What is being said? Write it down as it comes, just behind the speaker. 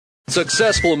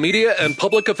Successful media and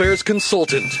public affairs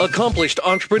consultant, accomplished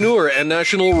entrepreneur and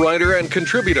national writer and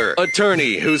contributor,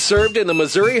 attorney who served in the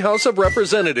Missouri House of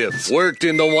Representatives, worked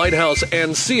in the White House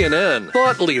and CNN,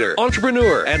 thought leader,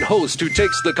 entrepreneur, and host who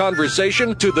takes the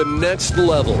conversation to the next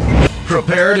level.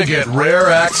 Prepare to get rare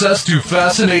access to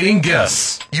fascinating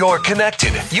guests. You're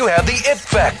connected. You have the it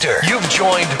factor. You've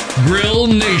joined Grill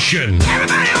Nation.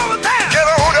 Everybody over there! Get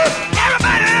a hoot up!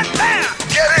 Everybody out there!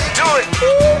 Get into it!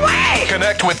 Ooh-wee!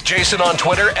 Connect with Jason on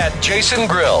Twitter at Jason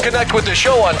Grill. Connect with the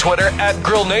show on Twitter at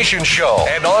Grill Nation Show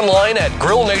and online at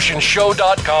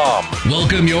grillnationshow.com.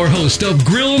 Welcome your host of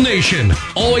Grill Nation,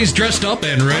 always dressed up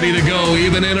and ready to go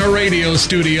even in a radio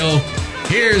studio.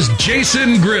 Here's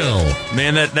Jason Grill.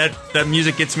 Man, that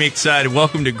music gets me excited.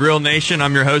 Welcome to Grill Nation.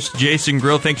 I'm your host, Jason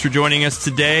Grill. Thanks for joining us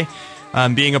today.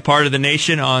 Being a part of the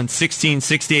nation on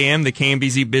 1660 AM, the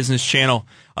KMBZ Business Channel.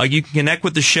 You can connect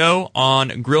with the show on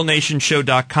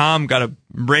grillnationshow.com. Got a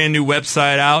brand new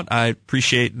website out. I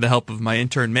appreciate the help of my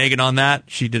intern, Megan, on that.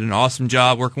 She did an awesome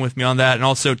job working with me on that. And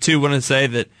also, too, want to say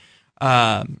that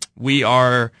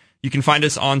you can find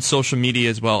us on social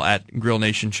media as well at Grill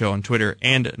Nation Show on Twitter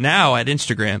and now at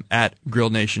Instagram at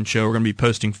Grill Nation Show. We're going to be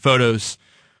posting photos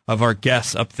of our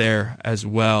guests up there as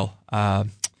well.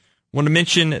 Want to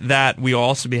mention that we will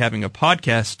also be having a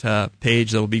podcast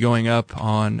page that will be going up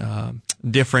on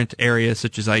different areas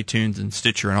such as iTunes and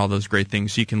Stitcher and all those great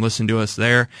things. So you can listen to us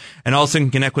there. And also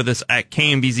can connect with us at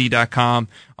kmbz.com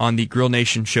on the Grill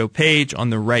Nation Show page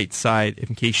on the right side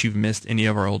in case you've missed any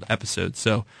of our old episodes.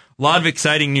 So a lot of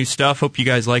exciting new stuff. Hope you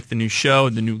guys like the new show,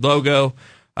 the new logo.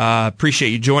 Appreciate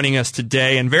you joining us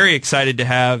today, and very excited to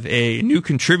have a new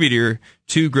contributor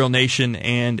to Grill Nation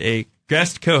and a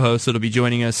guest co-host that'll be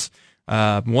joining us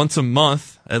once a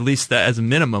month, at least as a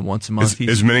minimum once a month.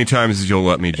 As many times as you'll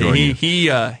let me join you.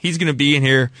 He's going to be in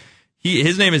here.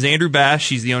 His name is Andrew Bash.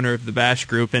 He's the owner of the Bash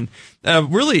Group, and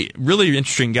really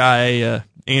interesting guy.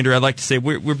 Andrew, I'd like to say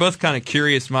we're both kind of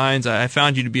curious minds. I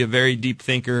found you to be a very deep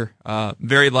thinker,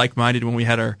 very like-minded when we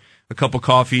had a couple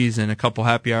coffees and a couple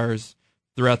happy hours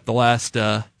throughout the last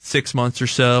 6 months or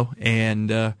so.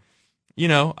 And,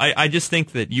 I just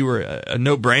think that you were a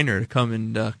no-brainer to come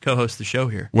and co-host the show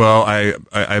here. Well, I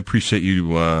appreciate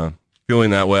you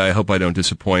feeling that way. I hope I don't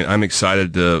disappoint. I'm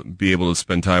excited to be able to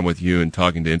spend time with you and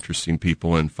talking to interesting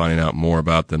people and finding out more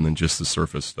about them than just the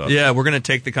surface stuff. Yeah, we're going to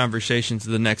take the conversation to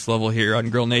the next level here on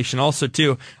Grill Nation. Also,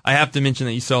 too, I have to mention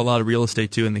that you saw a lot of real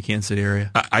estate, too, in the Kansas City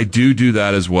area. I do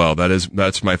that as well.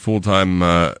 That's my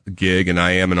full-time gig, and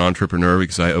I am an entrepreneur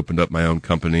because I opened up my own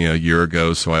company a year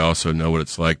ago, so I also know what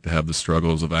it's like to have the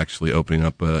struggles of actually opening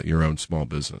up your own small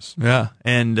business. Yeah,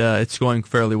 and it's going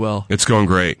fairly well. It's going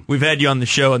great. We've had you on the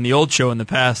show, and the old show in the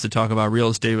past, to talk about real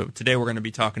estate, but today we're going to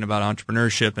be talking about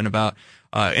entrepreneurship and about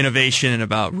innovation and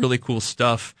about really cool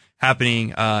stuff happening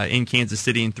in Kansas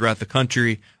City and throughout the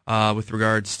country with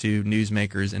regards to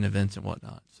newsmakers and events and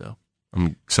whatnot. So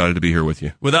I'm excited to be here with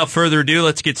you. Without further ado,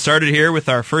 let's get started here with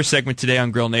our first segment today on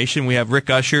Grill Nation. We have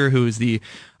Rick Usher, who is the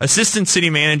Assistant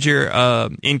City Manager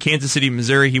in Kansas City,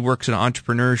 Missouri. He works in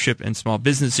entrepreneurship and small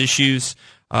business issues.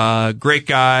 Great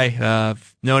guy.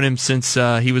 Known him since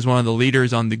he was one of the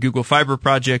leaders on the Google Fiber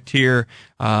project here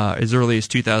as early as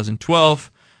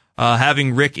 2012.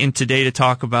 Having Rick in today to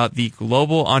talk about the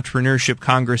Global Entrepreneurship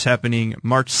Congress happening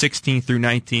March 16th through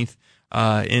 19th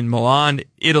in Milan,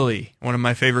 Italy, one of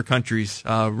my favorite countries.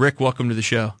 Rick, welcome to the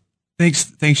show.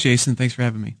 Thanks, Jason. Thanks for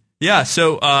having me. Yeah,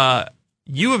 so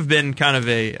you have been kind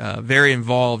of very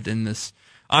involved in this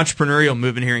entrepreneurial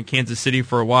movement here in Kansas City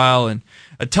for a while, and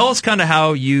tell us kind of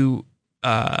how you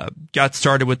got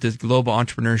started with this Global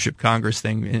Entrepreneurship Congress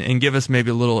thing, and give us maybe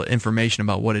a little information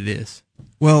about what it is.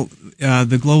 Well,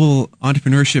 the Global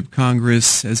Entrepreneurship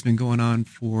Congress has been going on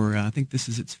for, I think this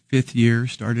is its 5th year,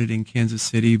 started in Kansas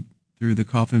City through the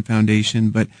Kauffman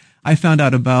Foundation, but I found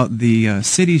out about the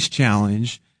Cities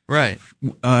Challenge right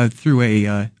through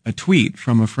a tweet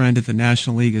from a friend at the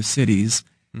National League of Cities.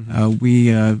 Mm-hmm. We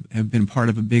have been part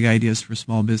of a Big Ideas for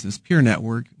Small Business peer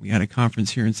network. We had a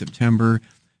conference here in September.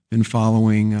 Been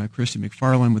following Christy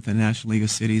McFarland with the National League of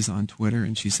Cities on Twitter,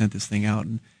 and she sent this thing out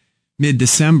in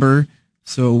mid-December.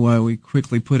 So we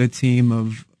quickly put a team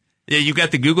of... Yeah, you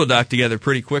got the Google Doc together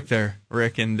pretty quick there,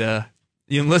 Rick, and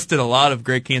you enlisted a lot of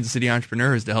great Kansas City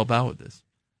entrepreneurs to help out with this.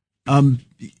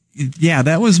 Yeah,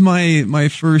 that was my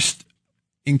first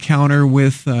encounter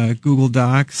with Google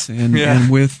Docs and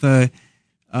with the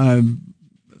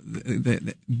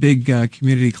big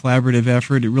community collaborative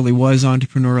effort. It really was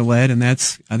entrepreneur-led, and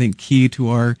that's, I think, key to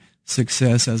our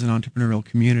success as an entrepreneurial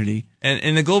community.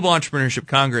 And the Global Entrepreneurship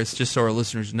Congress, just so our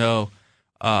listeners know,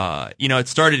 it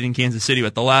started in Kansas City,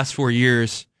 but the last 4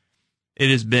 years, It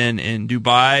has been in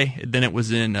Dubai, then it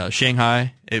was in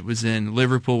Shanghai, it was in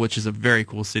Liverpool, which is a very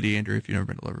cool city, Andrew, if you've never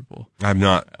been to Liverpool. I've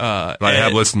not, but I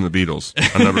have listened to the Beatles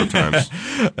a number of times.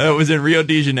 It was in Rio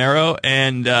de Janeiro,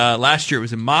 and last year it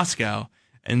was in Moscow,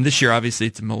 and this year obviously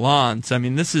it's in Milan. So, I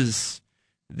mean,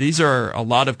 these are a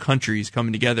lot of countries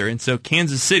coming together, and so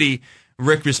Kansas City,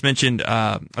 Rick just mentioned,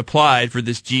 applied for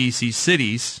this GEC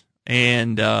Cities,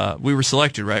 and we were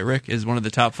selected, right, Rick, as one of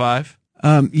the top 5?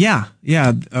 We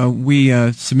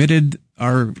submitted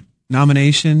our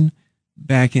nomination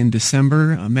back in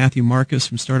December. Matthew Marcus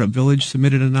from Startup Village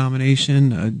submitted a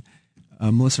nomination.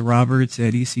 Melissa Roberts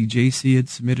at ECJC had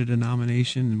submitted a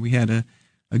nomination, and we had a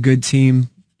good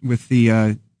team with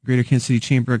the Greater Kansas City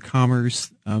Chamber of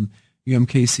Commerce,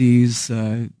 UMKC's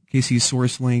KC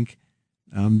SourceLink,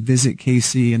 Visit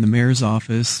KC, and the mayor's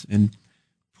office, and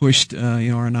pushed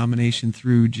our nomination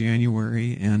through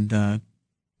January, and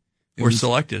we're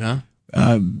selected, huh?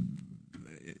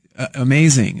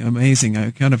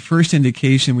 Amazing. Kind of first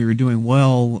indication we were doing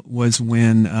well was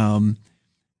when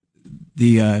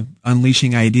the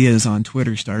Unleashing Ideas on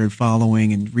Twitter started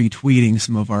following and retweeting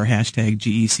some of our hashtag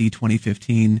GEC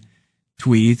 2015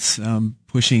 tweets,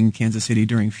 pushing Kansas City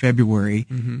during February.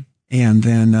 Mm-hmm. And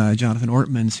then Jonathan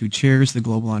Ortmans, who chairs the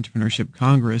Global Entrepreneurship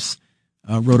Congress,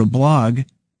 wrote a blog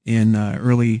in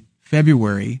early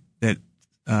February that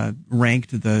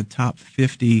ranked the top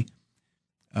 50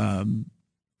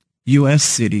 U.S.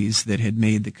 cities that had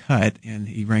made the cut, and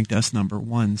he ranked us number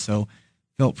 1. So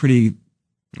felt pretty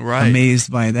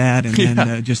amazed by that. And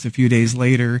then just a few days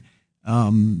later,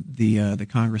 the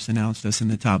Congress announced us in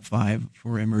the top 5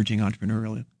 for emerging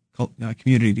entrepreneurial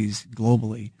communities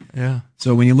globally. Yeah.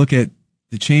 So when you look at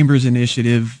the Chamber's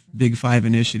initiative, Big 5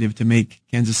 initiative to make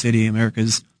Kansas City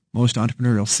America's most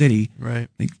entrepreneurial city, right? I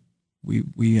think we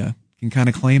can kind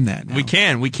of claim that now. We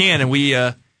can, and we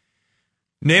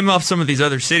name off some of these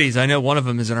other cities. I know one of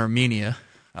them is in Armenia,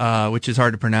 which is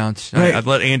hard to pronounce. Right. I've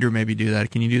let Andrew maybe do that.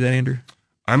 Can you do that, Andrew?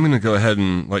 I'm going to go ahead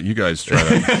and let you guys try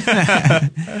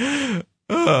that.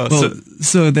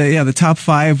 The top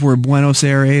 5 were Buenos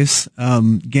Aires,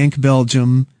 Genk,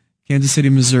 Belgium, Kansas City,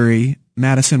 Missouri,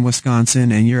 Madison,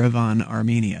 Wisconsin, and Yerevan,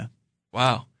 Armenia.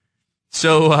 Wow.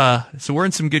 So we're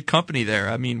in some good company there.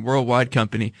 I mean, worldwide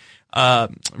company.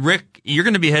 Rick, you're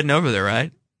going to be heading over there,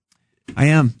 right? I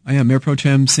am. Mayor Pro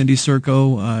Tem Cindy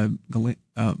Circo,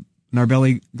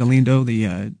 Narbelli Galindo,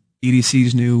 the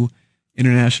EDC's new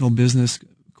international business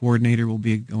coordinator, will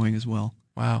be going as well.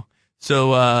 Wow.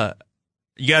 So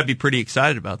you got to be pretty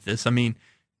excited about this. I mean,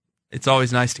 it's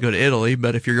always nice to go to Italy,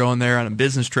 but if you're going there on a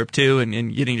business trip too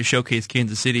and getting to showcase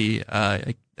Kansas City,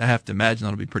 I have to imagine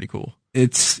that'll be pretty cool.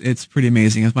 It's pretty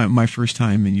amazing. It's my first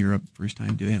time in Europe, first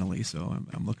time to Italy, so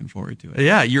I'm looking forward to it.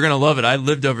 Yeah, you're going to love it. I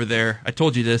lived over there. I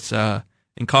told you this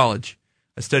in college.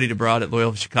 I studied abroad at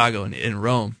Loyola Chicago in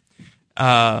Rome.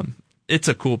 It's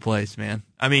a cool place, man.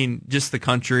 I mean, just the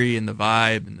country and the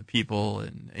vibe and the people.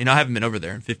 And I haven't been over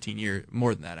there in 15 years,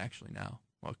 more than that actually now,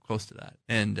 well, close to that.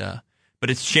 And but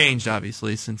it's changed,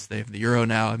 obviously, since they have the euro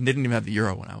now. They didn't even have the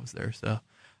euro when I was there, so.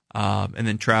 And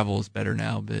then travel is better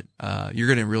now, but you're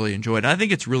going to really enjoy it. And I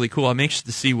think it's really cool. I'm anxious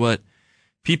to see what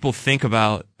people think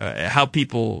about how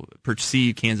people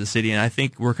perceive Kansas City, and I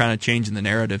think we're kind of changing the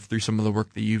narrative through some of the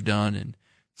work that you've done and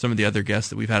some of the other guests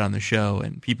that we've had on the show,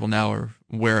 and people now are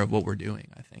aware of what we're doing,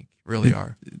 I think, really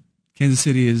are. Kansas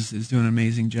City is doing an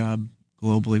amazing job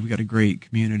globally. We've got a great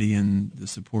community, and the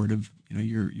support of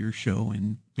your show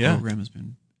and program has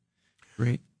been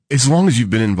great. As long as you've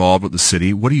been involved with the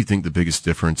city, what do you think the biggest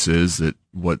difference is? That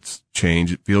what's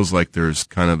changed? It feels like there's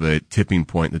kind of a tipping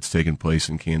point that's taken place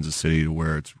in Kansas City to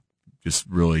where it's just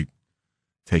really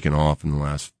taken off in the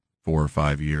last 4 or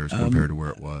 5 years compared to where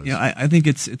it was. Yeah, I think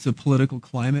it's a political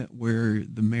climate where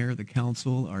the mayor, the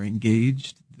council are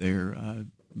engaged. They're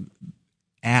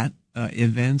at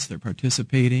events. They're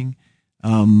participating.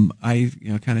 I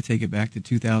kind of take it back to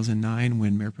 2009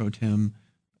 when Mayor Pro Tem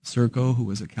Circo, who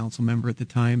was a council member at the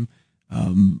time,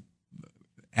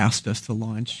 asked us to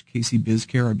launch KC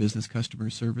BizCare, our business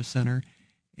customer service center,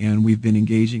 and we've been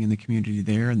engaging in the community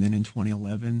there. And then in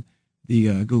 2011,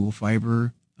 the Google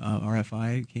Fiber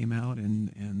RFI came out,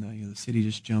 and the city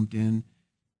just jumped in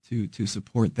to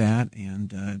support that,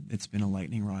 and it's been a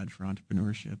lightning rod for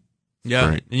entrepreneurship. Yeah,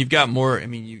 right. And you've got more. I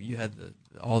mean, you had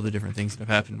all the different things that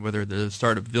have happened, whether the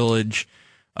Startup Village,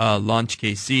 Launch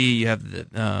KC, you have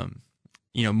the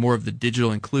more of the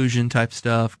digital inclusion type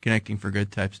stuff, Connecting for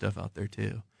Good type stuff out there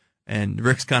too. And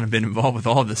Rick's kind of been involved with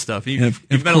all of this stuff. You've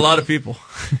met a lot of people.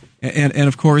 And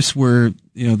of course, we're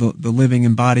the living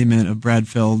embodiment of Brad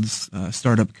Feld's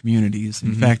startup communities.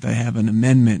 In fact, I have an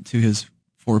amendment to his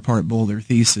 4-part Boulder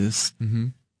thesis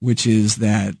which is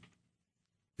that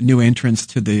new entrants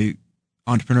to the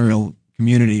entrepreneurial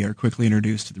community are quickly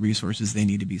introduced to the resources they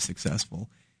need to be successful.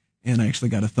 And I actually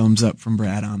got a thumbs up from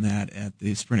Brad on that at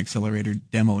the Sprint Accelerator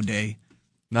demo day.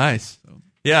 Nice.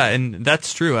 Yeah, and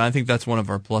that's true. I think that's one of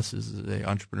our pluses as an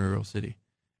entrepreneurial city,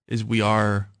 is we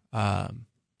are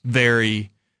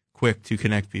very quick to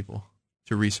connect people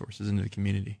to resources into the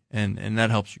community, and that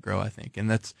helps you grow, I think. And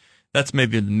that's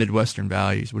maybe the Midwestern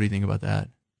values. What do you think about that,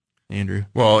 Andrew?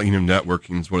 Well,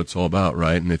 networking is what it's all about,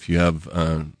 right? And if you have...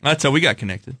 that's how we got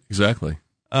connected. Exactly.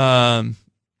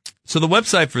 So the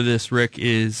website for this, Rick,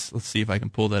 is, let's see if I can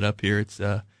pull that up here. It's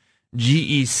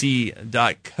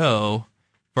gec.co.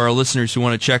 For our listeners who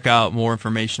want to check out more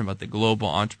information about the Global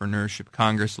Entrepreneurship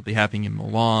Congress, it'll be happening in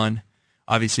Milan.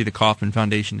 Obviously, the Kauffman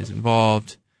Foundation is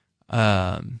involved.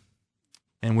 And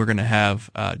we're going to have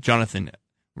Jonathan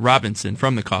Robinson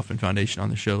from the Kauffman Foundation on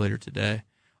the show later today.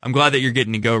 I'm glad that you're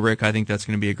getting to go, Rick. I think that's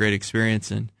going to be a great experience,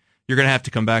 and you're going to have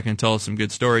to come back and tell us some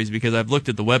good stories, because I've looked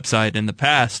at the website in the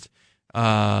past.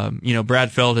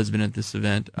 Brad Feld has been at this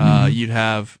event. You'd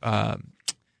have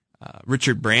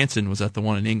Richard Branson was at the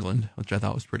one in England, which I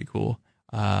thought was pretty cool.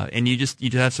 And you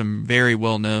have some very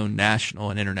well-known national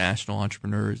and international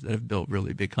entrepreneurs that have built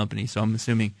really big companies. So I'm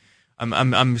assuming I'm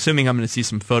going to see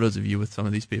some photos of you with some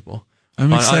of these people.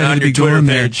 I'm excited on to be your Twitter going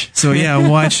there. page. So yeah,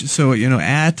 watch. So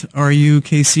at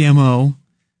RUKCMO,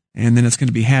 and then it's going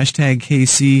to be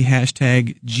 #KC,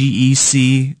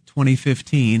 #GEC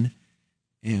 2015,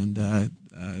 and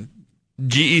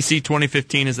GEC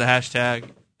 2015 is the hashtag.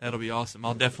 That'll be awesome.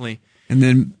 I'll definitely. And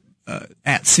then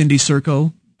at Cindy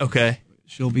Circo. Okay.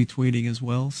 She'll be tweeting as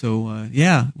well. So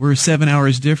we're 7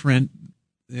 hours different,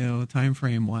 time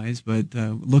frame wise, but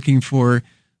looking for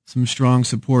some strong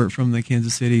support from the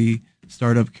Kansas City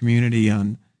startup community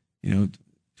on,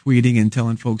 tweeting and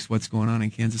telling folks what's going on in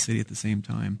Kansas City at the same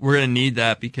time. We're going to need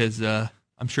that, because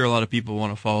I'm sure a lot of people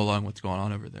want to follow along what's going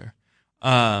on over there.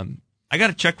 I got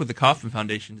to check with the Kauffman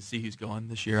Foundation to see who's going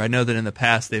this year. I know that in the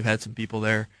past they've had some people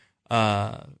there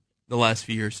the last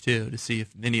few years too, to see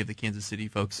if any of the Kansas City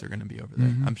folks are going to be over there.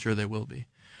 Mm-hmm. I'm sure they will be.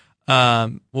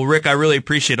 Well, Rick, I really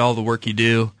appreciate all the work you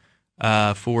do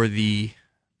for the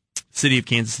city of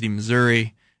Kansas City,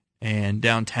 Missouri, and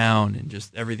downtown, and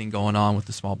just everything going on with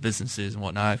the small businesses and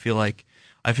whatnot. I feel like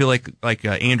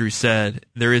Andrew said,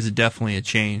 there is definitely a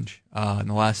change in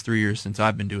the last 3 years since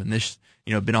I've been doing this.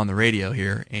 Been on the radio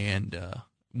here and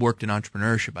worked in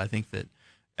entrepreneurship. I think that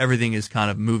everything is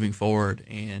kind of moving forward,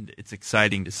 and it's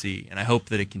exciting to see. And I hope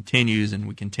that it continues and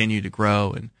we continue to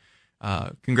grow. And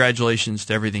congratulations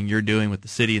to everything you're doing with the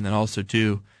city, and then also,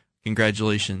 too,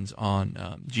 congratulations on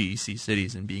GEC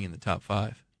Cities and being in the top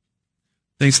 5.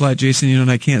 Thanks a lot, Jason. And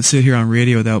I can't sit here on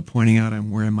radio without pointing out I'm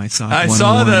wearing my SOC 101. I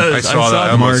saw those. I saw that.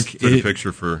 I almost took a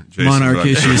picture for Jason. Monarch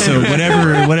issue. So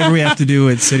whatever we have to do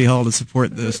at City Hall to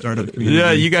support the startup community.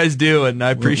 Yeah, you guys do, and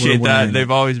I appreciate that. They've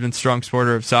always been strong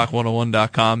supporter of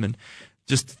SOC101.com, and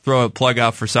just to throw a plug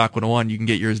out for SOC 101, you can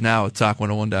get yours now at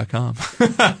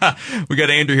SOC101.com. We got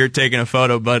Andrew here taking a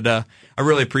photo, but I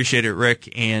really appreciate it, Rick,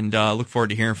 and look forward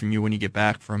to hearing from you when you get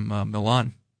back from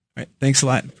Milan. All right, thanks a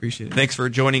lot. Appreciate it. Thanks for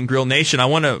joining Grill Nation. I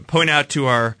want to point out to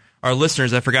our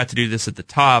listeners, I forgot to do this at the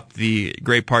top, the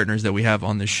great partners that we have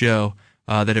on the show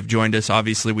that have joined us.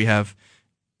 Obviously, we have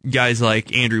guys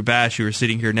like Andrew Bash, who are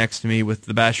sitting here next to me with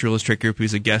the Bash Real Estate Group,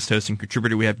 who's a guest host and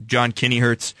contributor. We have John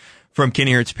Kinneyhertz from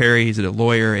Kinneyhertz Perry. He's a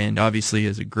lawyer and obviously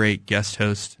is a great guest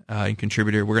host and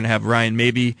contributor. We're going to have Ryan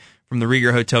Mabey from the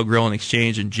Rieger Hotel Grill and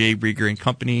Exchange and Jay Rieger and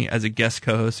Company as a guest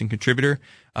co-host and contributor.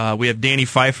 We have Danny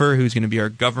Pfeiffer, who's going to be our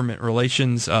government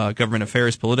relations, government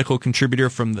affairs, political contributor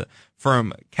from the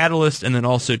firm Catalyst, and then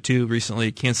also, too,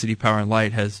 recently Kansas City Power and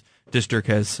Light District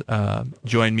has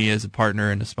joined me as a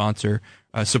partner and a sponsor,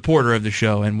 a supporter of the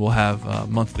show, and we'll have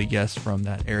monthly guests from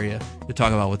that area to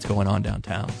talk about what's going on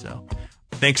downtown. So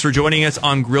thanks for joining us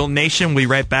on Grill Nation. We'll be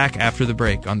right back after the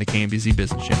break on the KMBZ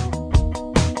Business Channel.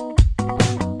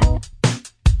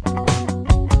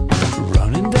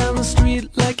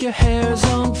 Like your hair's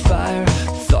on fire,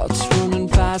 thoughts running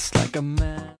fast like a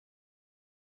man.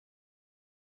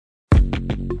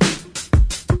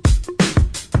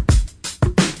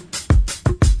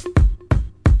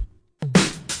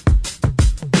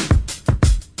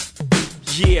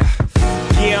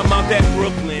 Yeah, I'm out at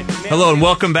Brooklyn. Hello and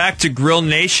welcome back to Grill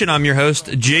Nation. I'm your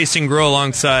host, Jason Grill,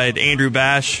 alongside Andrew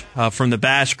Bash from the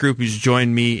Bash Group, who's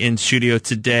joined me in studio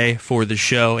today for the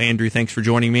show. Andrew, thanks for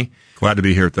joining me. Glad to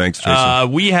be here. Thanks,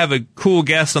 Jason. We have a cool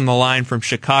guest on the line from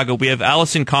Chicago. We have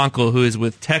Allison Conkle, who is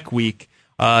with Tech Week.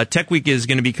 Tech Week is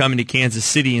going to be coming to Kansas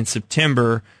City in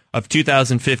September of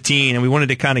 2015, and we wanted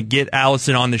to kind of get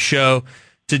Allison on the show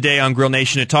today on Grill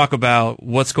Nation to talk about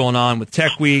what's going on with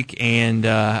Tech Week and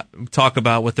talk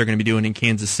about what they're going to be doing in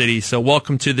Kansas City. So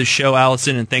welcome to the show,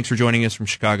 Allison, and thanks for joining us from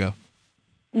Chicago.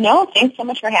 No, thanks so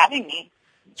much for having me.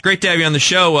 It's great to have you on the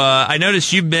show. I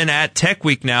noticed you've been at Tech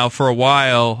Week now for a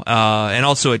while and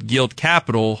also at Guild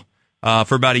Capital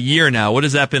for about a year now. What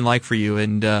has that been like for you,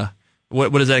 and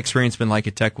what has that experience been like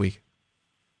at Tech Week?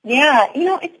 Yeah,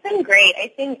 it's been great. I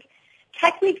think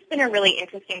Tech Week's been a really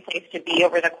interesting place to be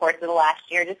over the course of the last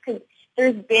year just because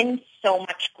there's been so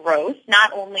much growth,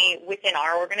 not only within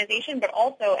our organization, but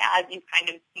also as you kind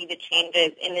of see the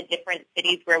changes in the different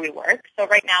cities where we work. So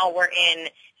right now we're in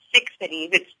 6 cities.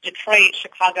 It's Detroit,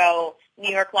 Chicago, New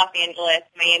York, Los Angeles,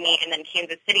 Miami, and then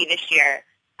Kansas City this year.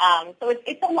 So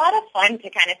it's a lot of fun to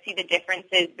kind of see the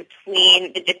differences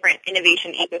between the different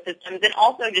innovation ecosystems and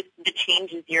also just the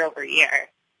changes year over year.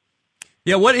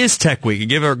 Yeah, what is Tech Week?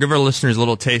 Give our listeners a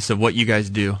little taste of what you guys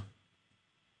do.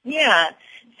 Yeah.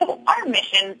 So our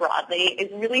mission broadly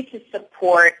is really to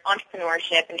support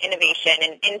entrepreneurship and innovation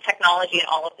in technology in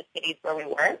all of the cities where we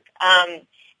work.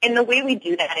 And the way we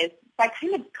do that is by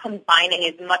kind of combining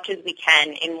as much as we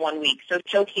can in 1 week. So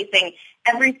showcasing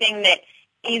everything that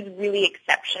is really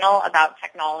exceptional about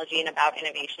technology and about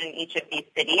innovation in each of these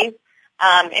cities.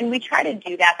 And we try to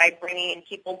do that by bringing in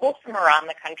people both from around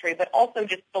the country, but also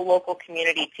just the local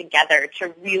community together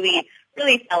to really,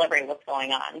 really celebrate what's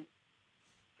going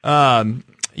on.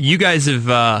 You guys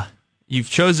have you've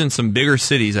chosen some bigger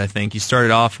cities. I think you started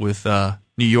off with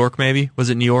New York, maybe was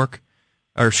it New York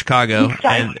or Chicago,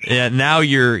 and now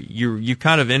you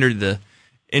kind of entered the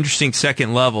interesting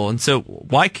second level. And so,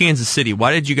 why Kansas City?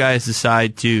 Why did you guys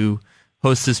decide to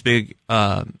host this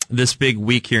big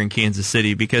week here in Kansas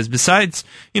City? Because besides,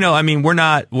 we're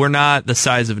not the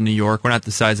size of New York, we're not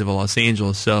the size of Los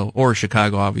Angeles, or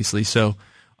Chicago, obviously. So,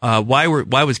 why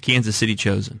was Kansas City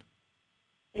chosen?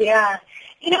 Yeah,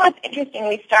 it's interesting.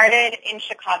 We started in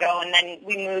Chicago, and then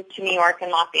we moved to New York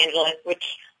and Los Angeles,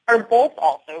 which are both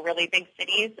also really big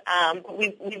cities. But we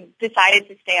decided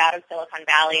to stay out of Silicon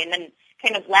Valley, and then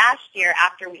kind of last year,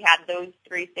 after we had those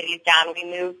 3 cities down, we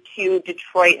moved to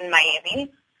Detroit and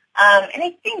Miami. And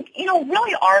I think,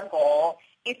 really our goal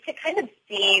is to kind of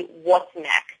see what's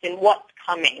next and what's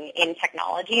coming in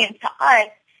technology. And to us,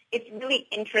 it's really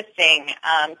interesting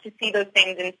to see those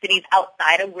things in cities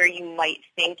outside of where you might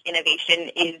think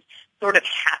innovation is sort of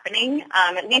happening,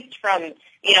 at least from,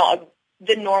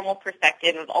 the normal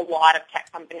perspective of a lot of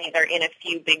tech companies are in a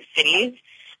few big cities.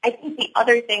 I think the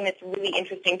other thing that's really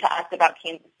interesting to us about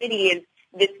Kansas City is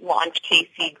this Launch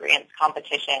KC grants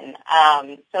competition.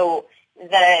 So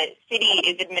the city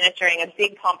is administering a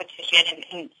big competition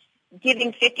and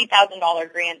giving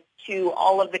 $50,000 grants to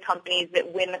all of the companies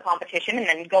that win the competition and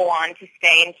then go on to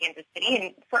stay in Kansas City.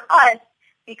 And for us,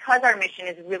 because our mission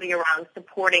is really around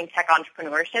supporting tech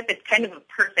entrepreneurship, it's kind of a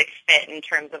perfect fit in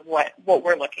terms of what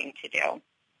we're looking to do.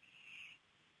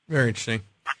 Very interesting.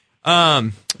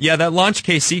 That Launch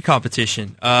KC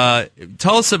competition.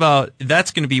 Tell us about,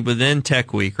 that's going to be within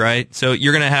Tech Week, right? So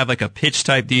you're going to have like a pitch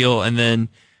type deal, and then,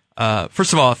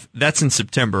 first of all, that's in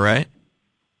September, right?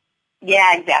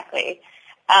 Yeah, exactly.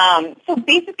 So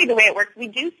basically the way it works, we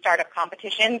do startup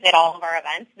competitions at all of our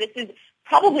events. This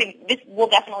will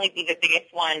definitely be the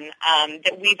biggest one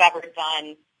that we've ever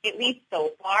done, at least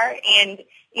so far. And,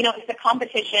 it's a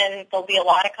competition. There'll be a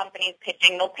lot of companies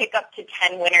pitching. They'll pick up to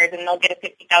 10 winners, and they'll get a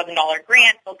 $50,000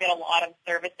 grant. They'll get a lot of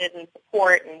services and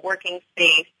support and working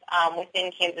space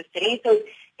within Kansas City. So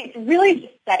it's really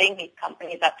just setting these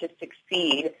companies up to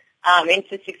succeed and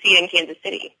to succeed in Kansas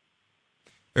City.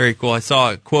 Very cool. I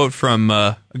saw a quote from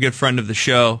a good friend of the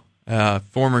show,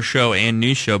 former show and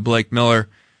news show, Blake Miller,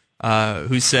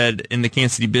 who said in the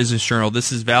Kansas City Business Journal,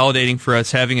 "This is validating for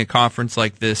us. Having a conference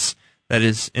like this that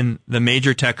is in the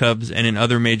major tech hubs and in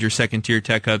other major second-tier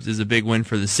tech hubs is a big win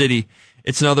for the city.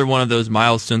 It's another one of those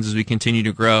milestones as we continue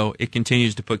to grow. It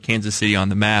continues to put Kansas City on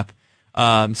the map."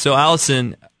 So,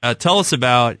 Allison, tell us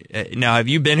about, now, have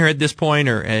you been here at this point,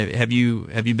 or have you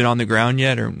been on the ground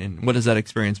yet, and what has that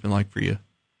experience been like for you?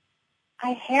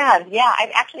 I have, yeah.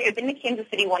 I've been to Kansas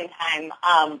City one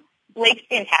time. Blake's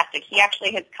fantastic. He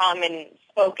actually has come and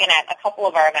spoken at a couple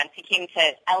of our events. He came to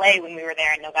L.A. when we were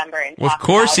there in November. And of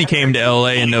course he came to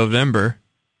L.A. in November.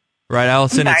 Right,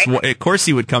 Allison? Of course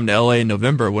he would come to L.A. in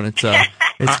November when it's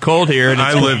cold here. And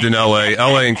I lived in L.A.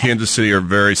 L.A. and Kansas City are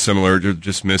very similar. They're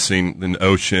just missing an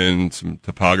ocean, some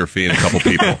topography, and a couple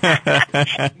people.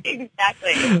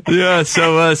 Exactly. Yeah.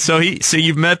 So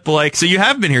you've met Blake. So you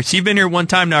have been here. So you've been here one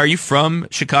time now. Are you from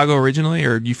Chicago originally,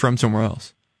 or are you from somewhere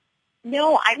else?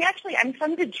 No, I'm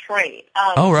from Detroit.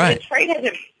 Oh, right. Detroit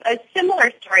has a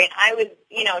similar story. And I was,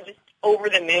 just over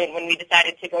the moon when we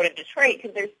decided to go to Detroit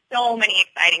because there's so many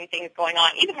exciting things going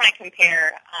on. Even when I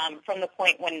compare from the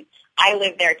point when I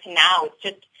lived there to now, it's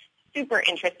just super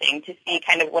interesting to see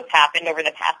kind of what's happened over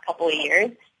the past couple of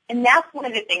years. And that's one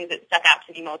of the things that stuck out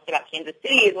to me most about Kansas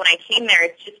City is when I came there,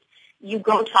 it's just you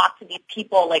go talk to these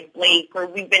people like Blake, or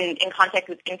we've been in contact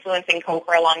with Influence & Co.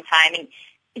 for a long time, and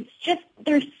it's just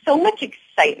there's so much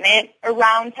excitement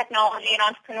around technology and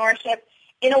entrepreneurship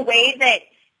in a way that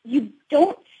you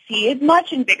don't see as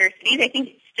much in bigger cities. I think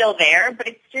it's still there, but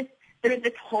it's just there's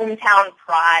this hometown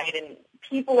pride, and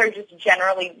people are just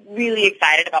generally really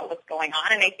excited about what's going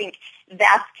on, and I think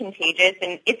that's contagious,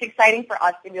 and it's exciting for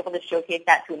us to be able to showcase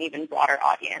that to an even broader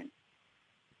audience.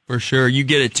 For sure. You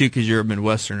get it, too, because you're a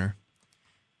Midwesterner.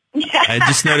 Yeah. I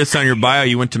just noticed on your bio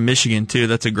you went to Michigan, too.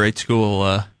 That's a great school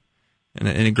and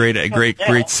a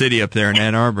great city up there in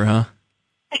Ann Arbor, huh?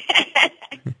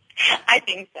 I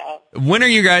think so. When are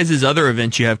you guys' other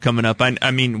events you have coming up?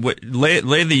 I mean,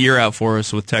 lay the year out for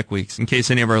us with Tech Weeks, in case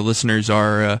any of our listeners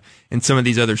are in some of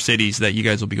these other cities that you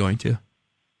guys will be going to.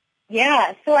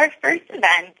 Yeah, so our first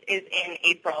event is in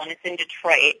April, and it's in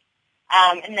Detroit.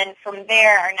 And then from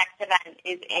there, our next event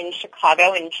is in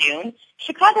Chicago in June.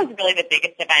 Chicago is really the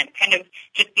biggest event, kind of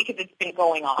just because it's been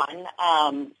going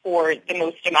on for the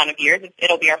most amount of years.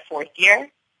 It'll be our 4th year.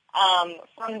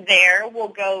 From there, we'll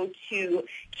go to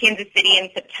Kansas City in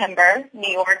September, New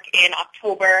York in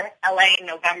October, LA in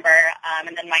November,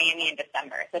 and then Miami in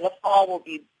December. So the fall will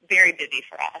be very busy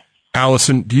for us.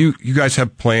 Allison, do you guys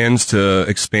have plans to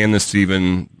expand this to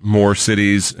even more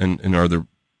cities, and are there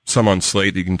some on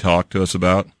slate that you can talk to us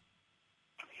about?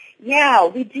 Yeah,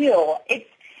 we do.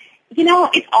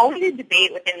 It's always a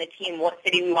debate within the team what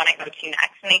city we want to go to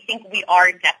next, and I think we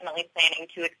are definitely planning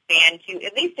to expand to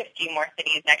at least a few more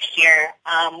cities next year.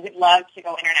 We'd love to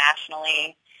go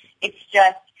internationally. It's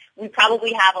just we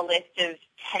probably have a list of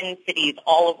 10 cities,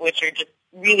 all of which are just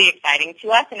really exciting to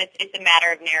us, and it's a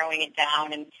matter of narrowing it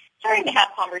down and starting to have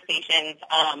conversations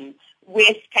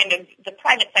with kind of the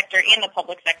private sector and the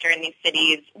public sector in these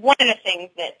cities. One of the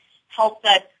things that helps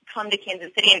us come to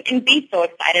Kansas City and be so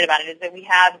excited about it is that we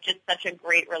have just such a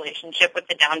great relationship with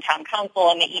the Downtown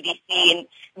Council and the EDC, and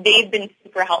they've been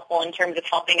super helpful in terms of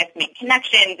helping us make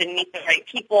connections and meet the right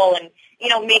people and,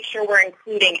 make sure we're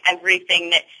including everything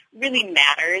that really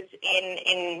matters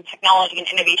in technology and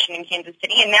innovation in Kansas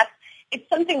City, and it's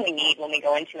something we need when we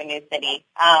go into a new city.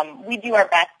 We do our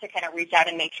best to kind of reach out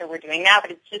and make sure we're doing that,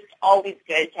 but it's just always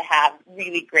good to have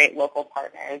really great local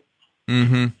partners.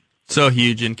 Mm-hmm. So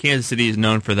huge, and Kansas City is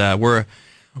known for that. We're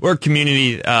a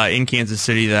community in Kansas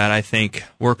City that I think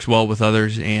works well with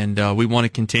others, and we want to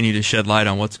continue to shed light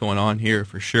on what's going on here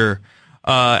for sure.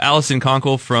 Allison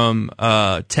Conkle from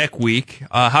Tech Week,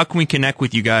 how can we connect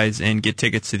with you guys and get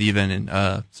tickets to the event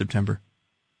in September?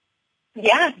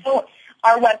 Yeah, so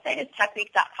our website is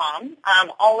techweek.com.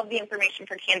 All of the information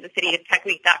for Kansas City is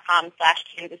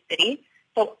techweek.com/Kansas City.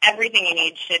 So everything you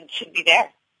need should be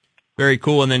there. Very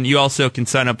cool. And then you also can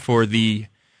sign up for the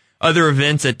other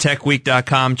events at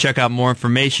techweek.com. Check out more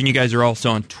information. You guys are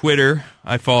also on Twitter.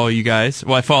 I follow you guys.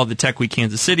 Well, I follow the Tech Week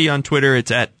Kansas City on Twitter.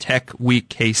 It's at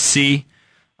TechWeekKC.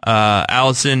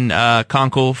 Allison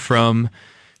Conkle from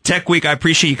Tech Week, I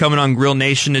appreciate you coming on Grill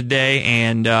Nation today,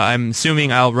 and I'm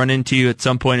assuming I'll run into you at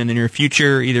some point in the near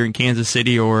future, either in Kansas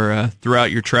City or throughout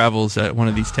your travels at one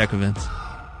of these tech events.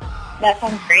 That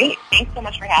sounds great. Thanks so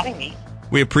much for having me.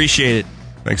 We appreciate it.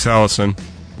 Thanks, Allison.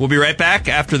 We'll be right back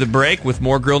after the break with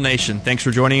more Grill Nation. Thanks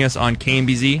for joining us on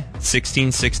KMBZ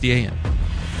 1660 AM.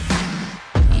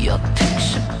 Your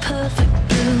picture perfect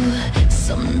blue,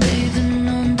 sunbathing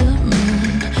on the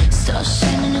moon, stars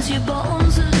shining as your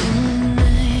bones illuminate.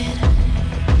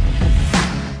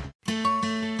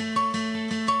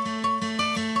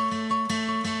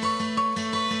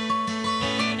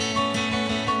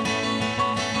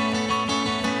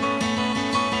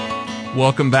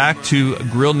 Welcome back to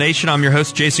Grill Nation. I'm your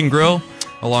host, Jason Grill,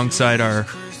 alongside our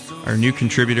new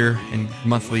contributor and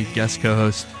monthly guest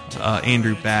co-host,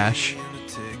 Andrew Bash.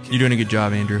 You're doing a good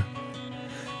job, Andrew.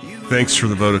 Thanks for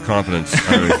the vote of confidence.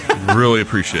 I really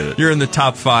appreciate it. You're in the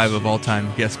top 5 of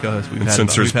all-time guest co-hosts we've had.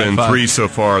 Since there's been 3 so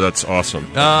far, that's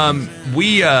awesome.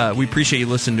 We appreciate you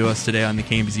listening to us today on the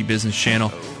KMBZ Business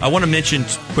Channel. I want to mention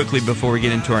quickly before we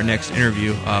get into our next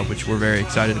interview, which we're very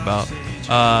excited about.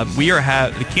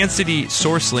 The Kansas City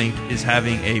SourceLink is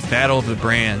having a Battle of the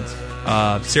Brands.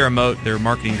 Sarah Moat, their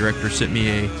marketing director, sent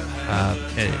me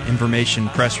an information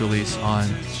press release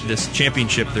on this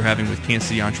championship they're having with Kansas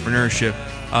City Entrepreneurship.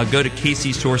 Go to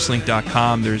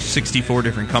kcsourcelink.com. There's 64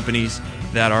 different companies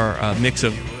that are a mix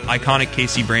of iconic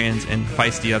KC brands and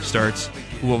feisty upstarts.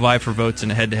 will vie for votes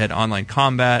in a head-to-head online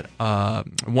combat.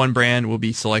 One brand will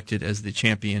be selected as the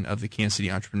champion of the Kansas City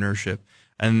entrepreneurship.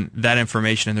 And that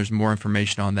information, and there's more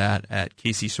information on that at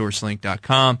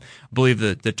kcsourcelink.com. I believe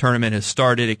the tournament has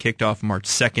started. It kicked off March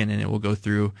 2nd, and it will go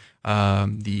through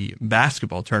the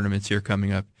basketball tournaments here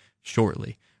coming up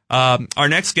shortly. Our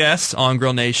next guests on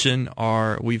Grill Nation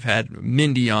we've had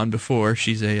Mindy on before.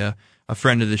 She's a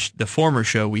friend of the former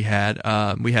show we had.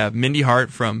 We have Mindy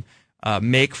Hart from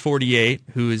Make 48,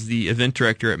 who is the event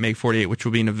director at Make 48, which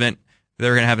will be an event.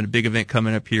 They're going to have a big event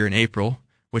coming up here in April,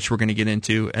 which we're going to get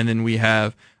into. And then we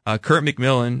have Kurt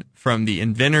McMillan from the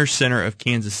Inventors Center of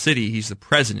Kansas City. He's the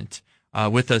president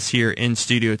with us here in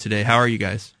studio today. How are you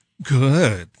guys?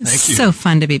 Good. Thank you. So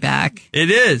fun to be back. It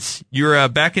is. You're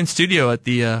back in studio at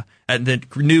the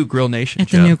new Grill Nation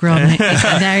show. The new Grill Nation.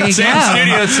 There you go. Same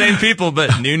studio, same people,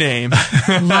 but new name.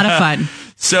 A lot of fun.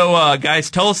 So, guys,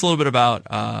 tell us a little bit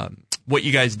about what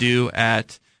you guys do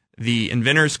at the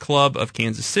Inventors Club of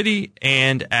Kansas City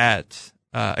and at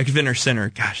Inventor Center.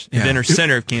 Gosh, Yeah. Inventor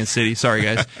Center of Kansas City. Sorry,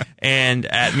 guys. And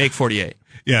at Make 48.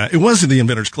 Yeah, it was the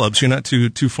Inventors Club, so you're not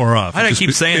too far off. Why do I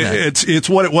keep saying that? It's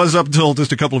what it was up until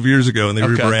just a couple of years ago, and they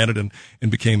Okay. rebranded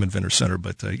and became Inventor Center.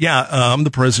 But I'm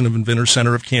the president of Inventor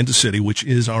Center of Kansas City, which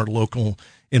is our local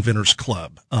Inventors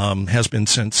Club. Has been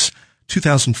since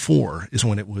 2004 is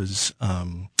when it was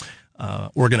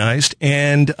organized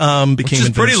and became Which is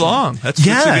pretty long. That's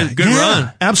a good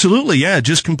run. Absolutely, yeah.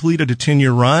 Just completed a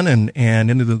 10-year run and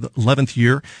into the 11th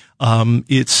year.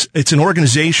 It's an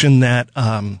organization that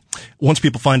once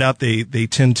people find out, they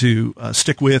tend to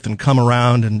stick with and come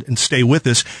around and stay with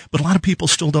us. But a lot of people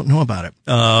still don't know about it.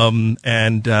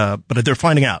 But they're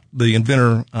finding out. The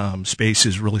inventor space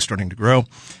is really starting to grow.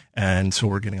 And so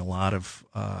we're getting a lot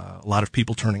of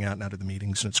people turning out now to the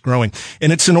meetings, and it's growing.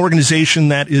 And it's an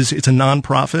organization it's a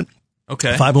nonprofit.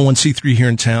 Okay. 501c3 here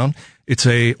in town. It's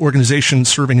a organization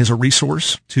serving as a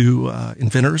resource to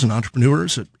inventors and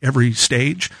entrepreneurs at every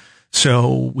stage.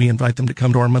 So we invite them to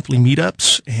come to our monthly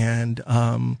meetups. And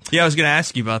I was going to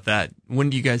ask you about that. When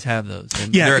do you guys have those?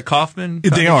 And Yeah. they're at Kaufman?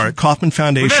 They are at Kaufman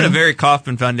Foundation. We've had a very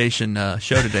Kaufman Foundation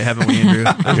show today, haven't we, Andrew?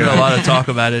 There's been a lot of talk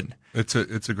about it. It's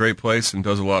a great place and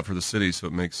does a lot for the city, so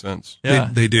it makes sense. Yeah.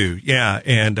 They do, yeah.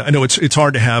 And I know it's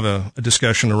hard to have a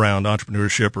discussion around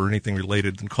entrepreneurship or anything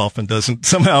related, and Kaufman doesn't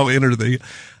somehow enter the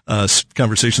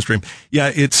conversation stream.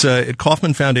 Yeah, it's at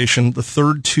Kaufman Foundation the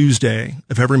third Tuesday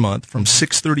of every month from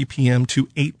 6:30 p.m. to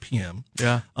 8 p.m.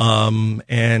 Yeah.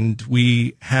 And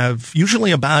we have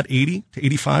usually about 80 to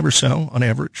 85 or so on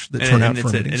average that turn out for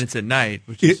meetings. And it's at night,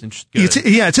 which is good. It's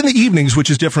in the evenings, which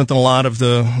is different than a lot of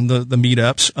the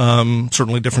meetups.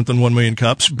 Certainly different than 1 Million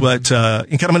Cups, but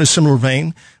in kind of in a similar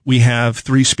vein, we have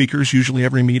 3 speakers usually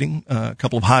every meeting. A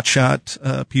couple of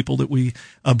hotshot people that we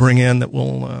bring in that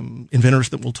will inventors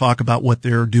that will talk about what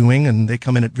they're doing, and they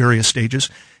come in at various stages.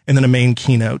 And then a main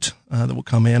keynote that will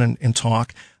come in and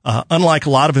talk. Unlike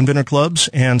a lot of inventor clubs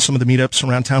and some of the meetups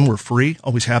around town, we're free,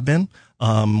 always have been.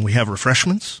 We have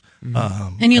refreshments.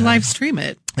 And you live stream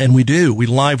it. And we do. We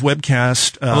live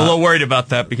webcast. I'm a little worried about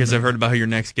that because I've heard about who your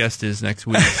next guest is next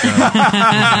week. So.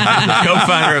 The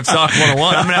co-founder of Stock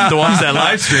 101. I'm going to have to watch that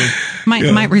live stream.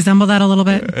 Might resemble that a little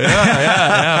bit.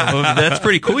 Yeah. Well, that's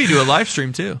pretty cool. You do a live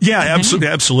stream too. Yeah,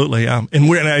 absolutely. Yeah. And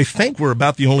I think we're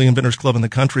about the only inventors club in the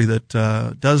country that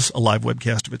does a live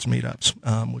webcast of its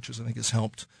meetups, which I think has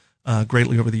helped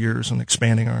greatly over the years in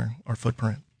expanding our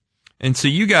footprint. And so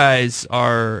you guys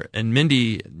and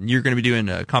Mindy, you're going to be doing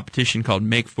a competition called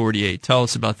Make 48. Tell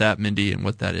us about that, Mindy, and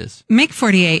what that is. Make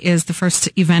 48 is the first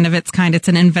event of its kind. It's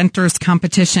an inventors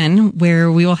competition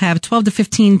where we will have 12 to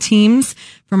 15 teams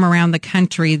from around the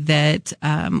country that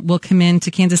will come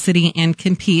into Kansas City and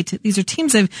compete. These are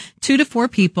teams of 2 to 4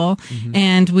 people,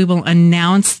 and we will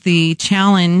announce the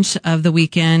challenge of the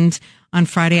weekend on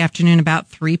Friday afternoon about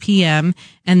 3 p.m.,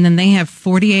 and then they have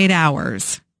 48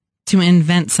 hours to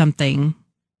invent something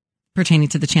pertaining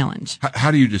to the challenge. How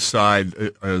do you decide?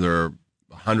 Are there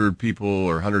 100 people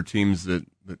or 100 teams that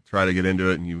try to get into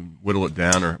it, and you whittle it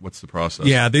down, or what's the process?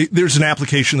 Yeah, there's an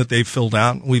application that they've filled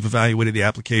out. We've evaluated the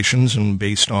applications, and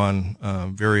based on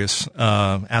various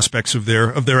aspects of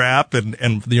their app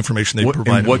and the information they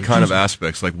provide. And what kind of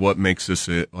aspects? Like, what makes this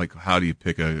how do you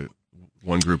pick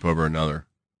one group over another?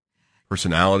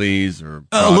 Personalities or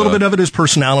a little bit of it is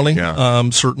personality, yeah.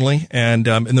 Certainly, and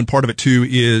then part of it too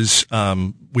is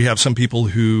we have some people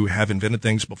who have invented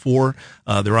things before.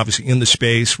 They're obviously in the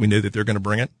space. We know that they're going to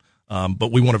bring it, but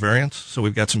we want a variance, so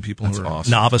we've got some people who are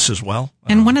novice as well.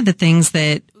 And one of the things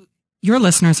that your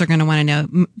listeners are going to want to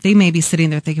know, they may be sitting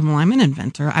there thinking, well, I'm an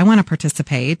inventor. I want to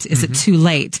participate. Is it too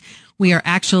late? We are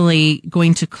actually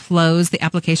going to close the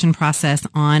application process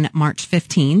on March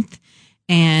 15th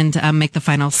and make the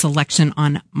final selection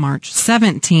on March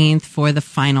 17th for the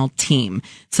final team.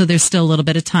 So there's still a little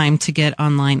bit of time to get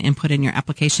online and put in your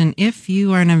application if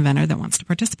you are an inventor that wants to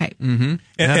participate. Mm-hmm.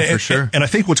 Yeah, for sure. And I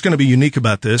think what's going to be unique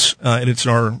about this, and it's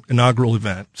our inaugural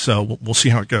event, so we'll see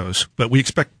how it goes, but we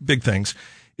expect big things,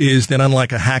 is that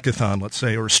unlike a hackathon, let's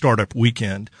say, or a startup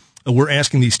weekend, we're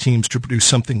asking these teams to produce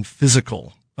something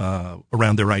physical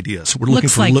around their ideas. So we're looking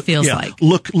Looks like, feels like.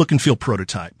 Look and feel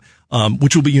prototype.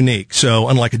 Which will be unique. So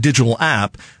unlike a digital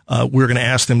app, we're going to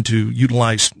ask them to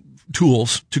utilize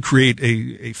tools to create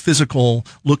a physical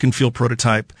look and feel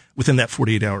prototype within that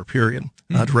 48-hour period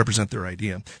to represent their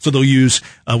idea. So they'll use,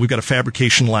 we've got a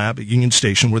fabrication lab at Union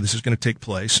Station where this is going to take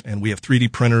place, and we have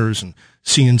 3D printers and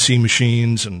CNC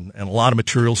machines and a lot of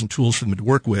materials and tools for them to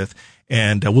work with.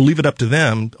 And we'll leave it up to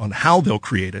them on how they'll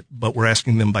create it, but we're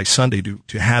asking them by Sunday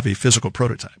to have a physical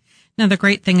prototype. Now, the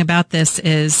great thing about this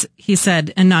is he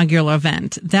said inaugural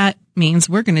event. That means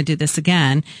we're going to do this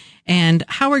again. And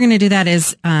how we're going to do that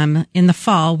is in the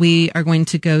fall, we are going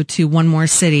to go to one more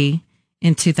city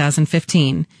in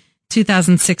 2015.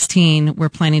 2016, we're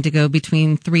planning to go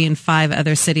between 3 and 5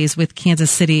 other cities, with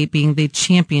Kansas City being the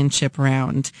championship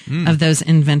round of those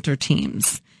inventor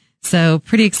teams. So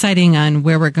pretty exciting on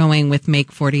where we're going with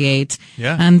Make 48.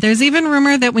 Yeah. There's even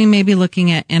rumor that we may be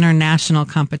looking at international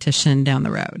competition down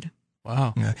the road.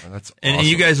 Wow. Yeah, that's awesome. And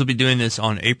you guys will be doing this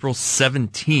on April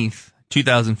 17th,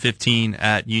 2015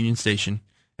 at Union Station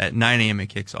at 9 a.m. it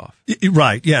kicks off.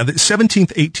 Right. Yeah. The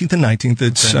 17th, 18th, and 19th.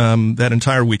 It's that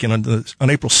entire weekend. On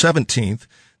April 17th,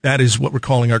 that is what we're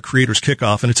calling our Creators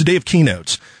Kickoff, and it's a day of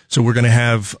keynotes. So we're going to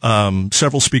have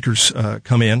several speakers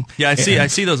come in. Yeah, I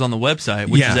see those on the website,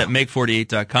 which is at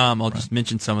make48.com. I'll just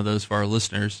mention some of those for our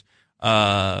listeners.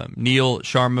 Neil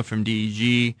Sharma from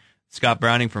DEG, Scott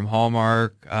Browning from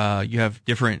Hallmark. You have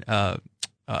different.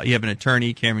 You have an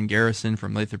attorney, Cameron Garrison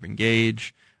from Lathrop and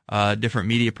Gage. Different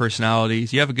media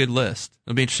personalities. You have a good list.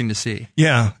 It'll be interesting to see.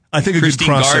 Yeah, I think Christine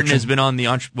a good Garden has been on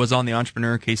was on the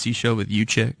Entrepreneur KC show with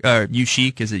U-Chick.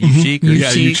 Is it U-Chick?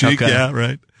 Yeah, U-Chick. Okay. Yeah,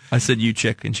 right. I said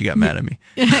U-Chick, and she got mad at me.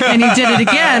 And he did it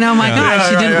again. Oh my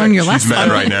gosh, you didn't learn your lesson. She's mad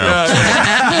right now.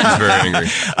 She's very angry.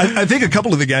 I think a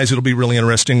couple of the guys that'll be really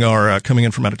interesting are coming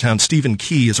in from out of town. Stephen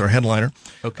Key is our headliner.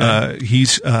 Okay.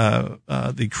 He's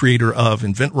the creator of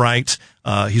Invent Right.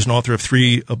 He's an author of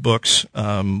 3 books,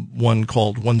 one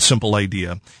called One Simple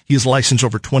Idea. He has licensed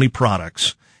over 20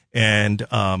 products and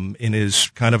is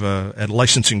kind of a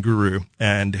licensing guru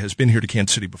and has been here to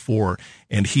Kansas City before.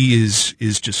 And he is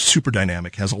just super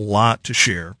dynamic, has a lot to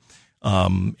share.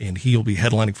 And he'll be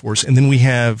headlining for us. And then we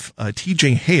have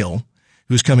TJ Hale,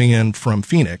 who's coming in from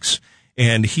Phoenix.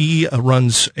 And he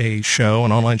runs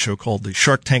an online show called the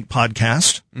Shark Tank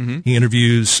Podcast. Mm-hmm. He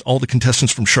interviews all the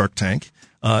contestants from Shark Tank,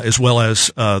 as well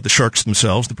as the sharks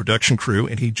themselves, the production crew.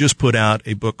 And he just put out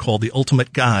a book called The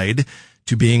Ultimate Guide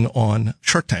to Being on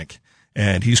Shark Tank.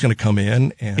 And he's going to come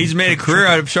in and he's made a career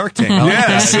out of Shark Tank.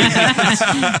 Yes,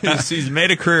 he's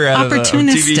made a career out of a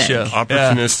TV show.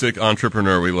 Opportunistic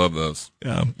entrepreneur. We love those.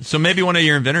 Yeah. So maybe one of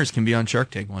your inventors can be on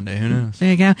Shark Tank one day. Who knows? There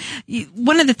you go.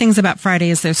 One of the things about Friday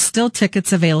is there's still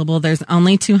tickets available. There's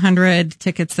only 200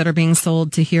 tickets that are being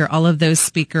sold to hear all of those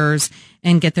speakers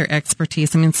and get their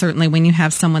expertise. I mean, certainly when you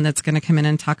have someone that's going to come in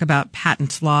and talk about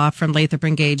patent law from Lathrop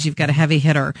and Gage, you've got a heavy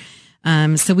hitter.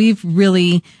 So we've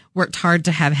really worked hard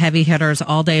to have heavy hitters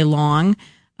all day long.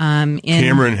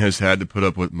 Cameron has had to put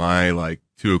up with my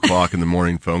 2:00 in the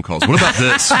morning phone calls. What about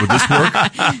this? Would this work?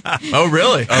 Oh,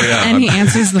 really? Oh, yeah. And he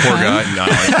answers the poor phone. Guy. No,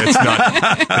 it's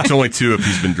not. It's only 2 if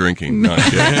he's been drinking. No,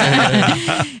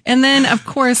 and then, of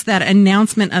course, that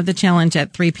announcement of the challenge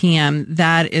at 3 p.m.,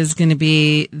 that is going to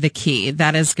be the key.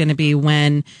 That is going to be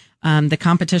when the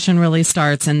competition really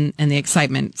starts and the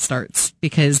excitement starts,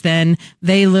 because then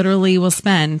they literally will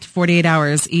spend 48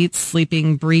 hours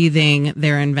sleeping, breathing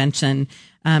their invention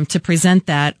to present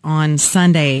that on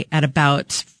Sunday at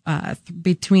about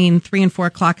between 3 and 4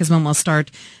 o'clock is when we'll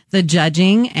start the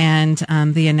judging, and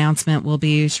the announcement will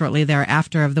be shortly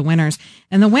thereafter of the winners.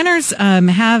 And the winners they'll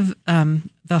have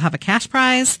a cash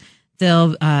prize.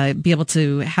 They'll be able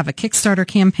to have a Kickstarter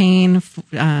campaign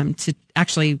to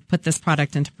actually put this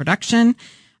product into production.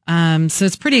 So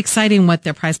it's pretty exciting what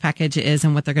their prize package is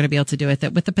and what they're going to be able to do with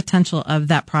it, with the potential of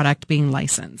that product being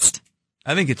licensed.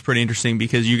 I think it's pretty interesting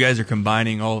because you guys are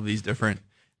combining all of these different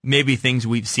maybe things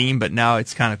we've seen, but now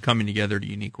it's kind of coming together in a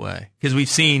unique way. Because we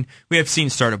have seen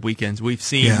startup weekends, we've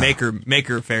seen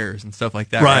maker fairs and stuff like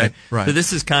that. Right. So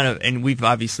this is kind of, and we've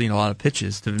obviously seen a lot of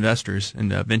pitches to investors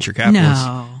and venture capitalists.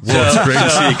 No. Well, it's great to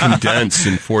see it condensed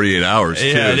in 48 hours too.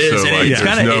 Yeah, it is. So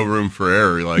there's no room for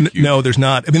error. No, there's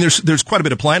not. I mean, there's quite a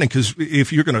bit of planning, because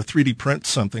if you're going to 3D print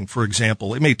something, for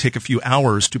example, it may take a few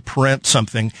hours to print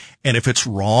something, and if it's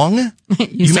wrong,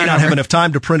 you may not have enough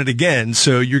time to print it again.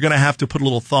 So you're going to have to put a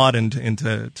little thought into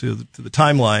the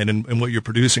timeline and what you're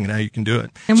producing and how you can do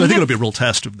it. And so I think it'll be a real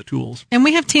test of the tools. And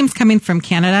we have teams coming from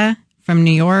Canada, from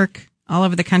New York, all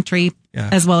over the country,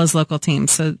 as well as local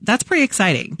teams. So that's pretty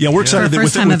exciting. Yeah, we're excited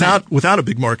that without a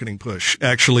big marketing push,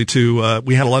 actually,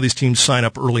 we had a lot of these teams sign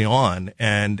up early on,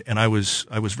 and I was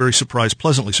very surprised,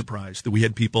 pleasantly surprised, that we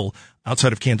had people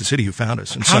outside of Kansas City who found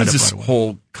us and signed up right away. How does this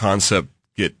whole concept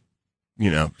get,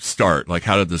 start? Like,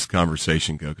 how did this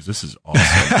conversation go? Because this is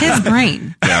awesome. His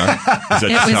brain. Yeah.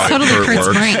 It was totally Kurt's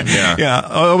brain. Yeah.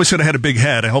 I always said I had a big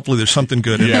head. Hopefully there's something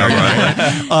good in there.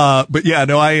 Right. But yeah,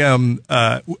 no,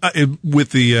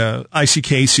 with the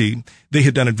ICKC, they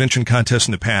had done invention contests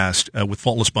in the past with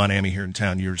Faultless Bonami here in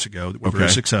town years ago that were very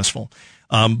successful.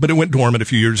 But it went dormant a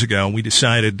few years ago, and we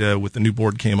decided, with the new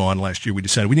board came on last year, we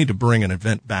decided we need to bring an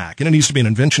event back. And it needs to be an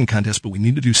invention contest, but we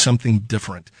need to do something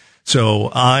different. So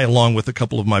I, along with a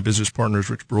couple of my business partners,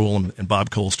 Rich Brule and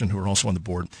Bob Colston, who are also on the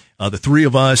board, the three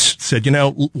of us said,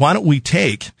 why don't we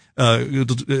take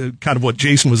kind of what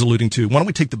Jason was alluding to, why don't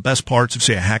we take the best parts of,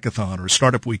 say, a hackathon or a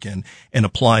startup weekend and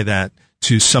apply that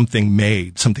to something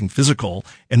something physical,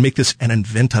 and make this an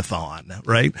inventathon,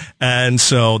 right? And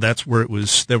so that's where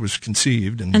that was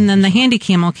conceived. And then the Handy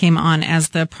Camel came on as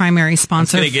the primary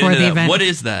sponsor for the event. What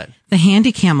is that? The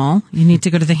Handy Camel, you need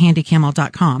to go to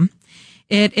thehandycamel.com.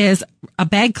 It is a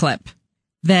bag clip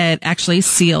that actually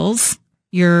seals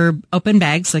your open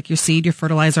bags, like your seed, your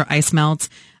fertilizer, ice melts,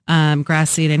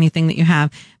 grass seed, anything that you have,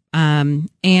 and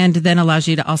then allows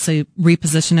you to also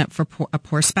reposition it for a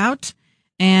pour spout.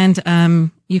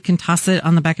 And you can toss it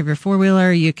on the back of your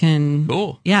four-wheeler. You can,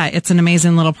 yeah, it's an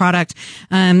amazing little product.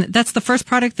 That's the first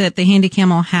product that the Handy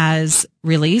Camel has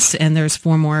released, and there's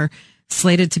 4 more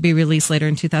slated to be released later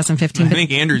in 2015. I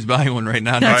think Andrew's buying one right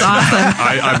now. That's awesome.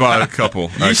 I bought a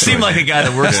couple. You seem like a guy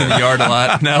that works in the yard a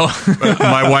lot. No,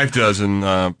 my wife does, and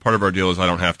part of our deal is I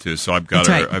don't have to. So I've got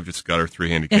her. Right. I've just got her 3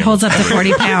 Handy Camels. It holds up to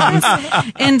 40 pounds.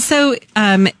 And so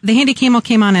the Handy Camel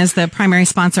came on as the primary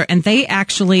sponsor, and they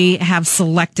actually have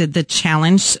selected the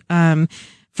challenge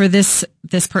for this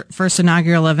first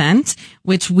inaugural event,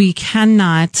 which we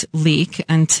cannot leak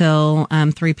until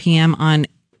 3 p.m. on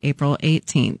April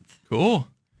 18th. Cool.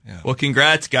 Yeah. Well,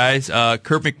 congrats, guys.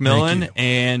 Kurt McMillan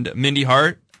and Mindy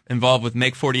Hart, involved with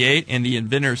Make 48 and the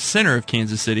Inventors Center of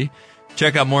Kansas City.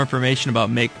 Check out more information about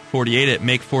Make 48 at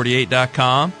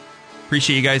make48.com.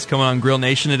 Appreciate you guys coming on Grill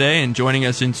Nation today and joining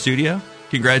us in studio.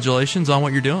 Congratulations on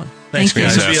what you're doing. Thanks,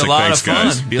 guys. It's going to be a lot of fun.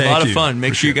 Guys. Be a lot of fun.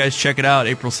 Make sure you guys check it out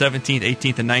April 17th,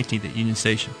 18th, and 19th at Union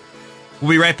Station.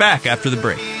 We'll be right back after the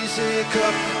break.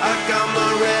 I got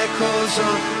my records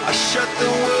on. I shut the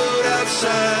world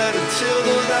outside until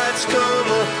the lights come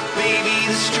on. Maybe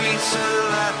the streets are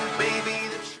alive. Maybe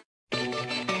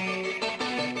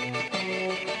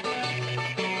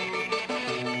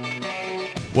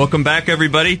Welcome back,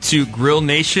 everybody, to Grill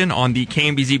Nation on the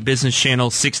KMBZ Business Channel,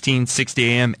 1660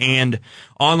 AM, and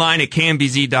online at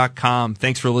kmbz.com.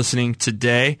 Thanks for listening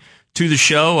today to the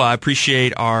show. I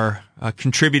appreciate our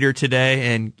contributor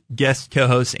today and guest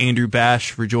co-host Andrew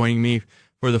Bash for joining me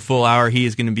for the full hour. He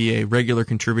is going to be a regular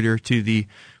contributor to the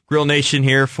Grill Nation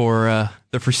here for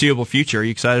the foreseeable future. Are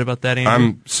you excited about that, Andrew?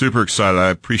 I'm super excited.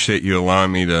 I appreciate you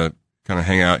allowing me to kind of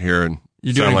hang out here and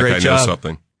sound like I know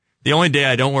something. The only day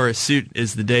I don't wear a suit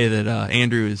is the day that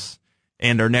Andrew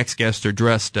and our next guest are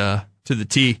dressed to the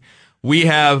T. We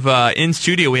have in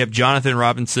studio, we have Jonathan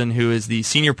Robinson, who is the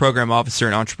Senior Program Officer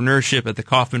in Entrepreneurship at the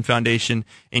Kauffman Foundation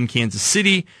in Kansas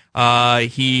City.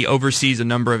 He oversees a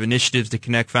number of initiatives to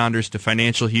connect founders to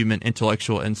financial, human,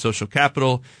 intellectual, and social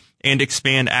capital and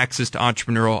expand access to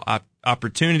entrepreneurial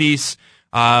opportunities.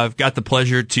 I've got the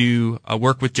pleasure to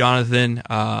work with Jonathan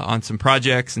on some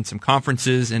projects and some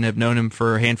conferences, and have known him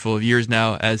for a handful of years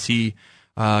now as he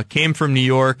came from New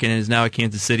York and is now at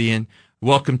Kansas City. And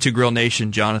welcome to Grill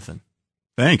Nation, Jonathan.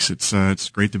 Thanks. It's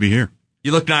great to be here.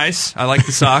 You look nice. I like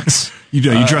the socks. You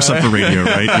dress up for radio,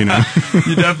 right? You know.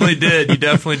 You definitely did. You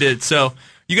definitely did. So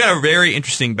you got a very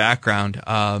interesting background.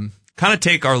 Kind of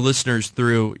take our listeners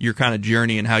through your kind of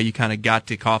journey and how you kind of got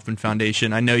to Kauffman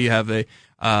Foundation. I know you have a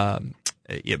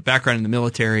background in the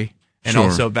military and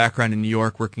also a background in New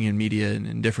York working in media and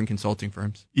in different consulting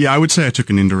firms. Yeah, I would say I took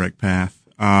an indirect path.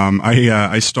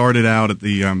 I started out at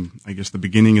the the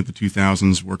beginning of the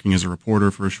 2000s working as a reporter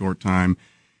for a short time,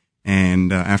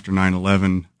 and after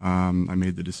 9/11, I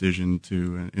made the decision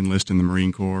to enlist in the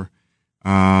Marine Corps,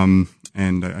 and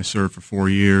I served for 4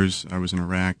 years. I was in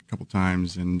Iraq a couple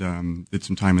times and did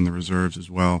some time in the reserves as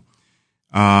well.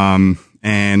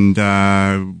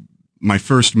 My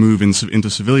first move into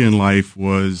civilian life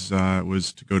was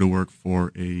to go to work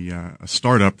for a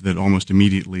startup that almost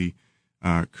immediately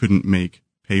couldn't make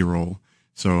payroll.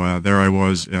 So there I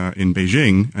was in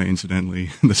Beijing.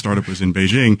 Incidentally, the startup was in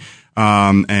Beijing,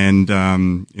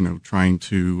 trying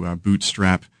to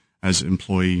bootstrap as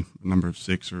employee number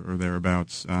 6 or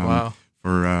thereabouts. Wow.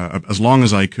 For as long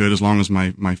as I could, as long as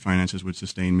my finances would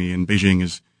sustain me. And Beijing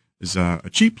is a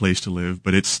cheap place to live,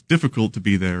 but it's difficult to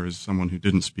be there as someone who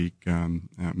didn't speak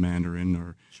Mandarin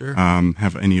or Sure.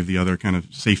 Have any of the other kind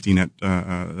of safety net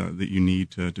that you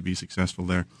need to be successful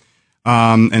there.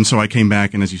 And so I came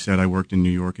back, and as you said, I worked in New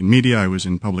York in media. I was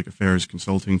in public affairs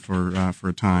consulting for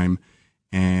a time,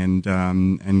 and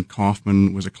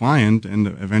Kauffman was a client, and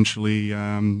eventually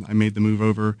I made the move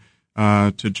over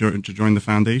to join the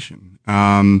foundation.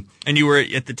 And you were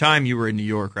at the time you were in New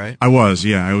York, right? I was,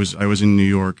 yeah. I was in New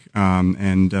York,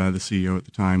 and the CEO at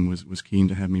the time was keen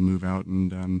to have me move out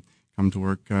and come to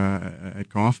work at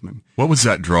Kauffman. What was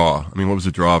that draw? I mean, what was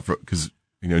the draw? Because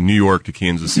New York to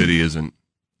Kansas City isn't.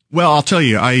 Well, I'll tell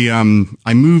you,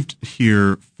 I moved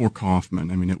here for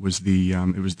Kauffman. I mean, it was the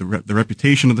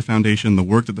reputation of the foundation, the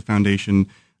work that the foundation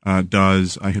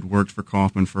does. I had worked for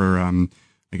Kauffman for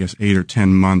 8 or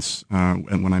 10 months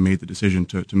when I made the decision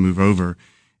to move over,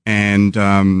 and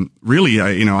really,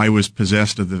 I was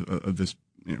possessed of this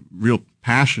real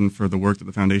passion for the work that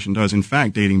the foundation does. In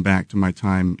fact, dating back to my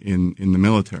time in the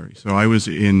military. So I was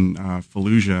in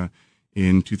Fallujah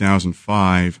in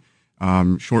 2005.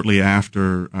 Shortly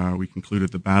after we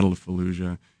concluded the Battle of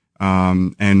Fallujah,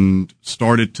 and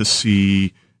started to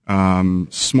see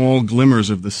small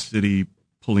glimmers of the city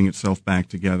pulling itself back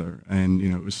together. And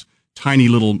it was tiny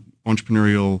little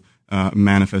entrepreneurial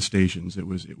manifestations. It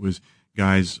was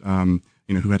guys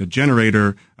who had a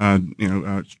generator, trying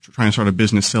to start a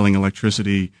business selling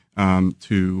electricity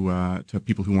to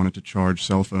people who wanted to charge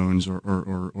cell phones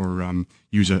or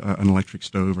use an electric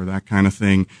stove or that kind of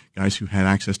thing. Guys who had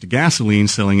access to gasoline,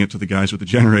 selling it to the guys with the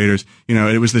generators.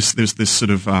 It was this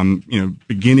sort of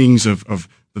beginnings of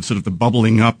sort of the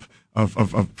bubbling up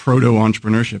of proto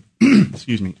entrepreneurship.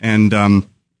 Excuse me, and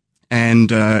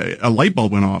a light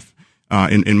bulb went off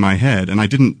in my head, and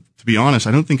to be honest,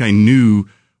 I don't think I knew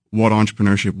what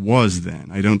entrepreneurship was then.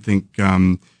 I don't think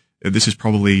this is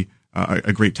probably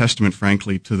a great testament,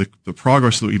 frankly, to the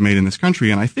progress that we've made in this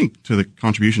country, and I think to the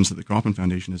contributions that the Kauffman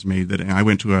Foundation has made. That I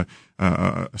went to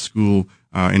a school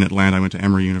in Atlanta. I went to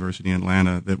Emory University in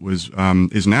Atlanta that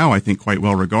is now, I think, quite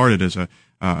well regarded as an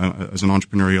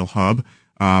entrepreneurial hub,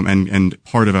 and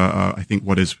part of I think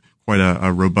what is quite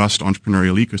a robust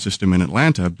entrepreneurial ecosystem in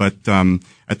Atlanta. But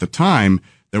at the time,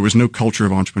 there was no culture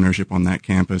of entrepreneurship on that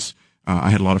campus.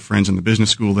 I had a lot of friends in the business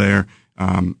school there,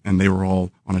 and they were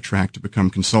all on a track to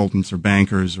become consultants or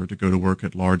bankers or to go to work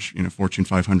at large, Fortune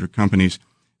 500 companies.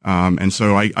 And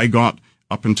so I got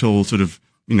up until sort of,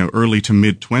 early to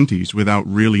mid 20s without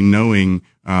really knowing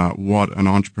what an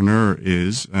entrepreneur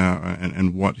is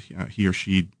and what he or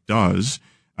she does,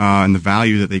 and the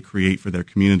value that they create for their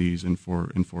communities and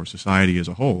for society as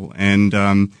a whole. And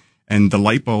the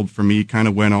light bulb for me kind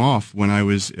of went off when I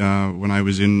was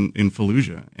in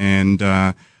Fallujah, and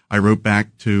I wrote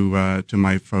back to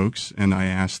my folks and I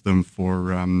asked them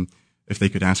for if they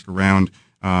could ask around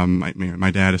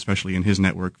my dad, especially in his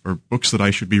network, for books that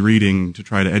I should be reading to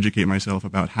try to educate myself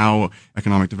about how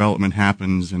economic development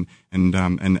happens and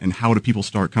how do people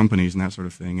start companies and that sort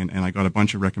of thing. And I got a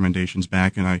bunch of recommendations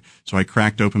back, and so I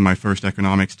cracked open my first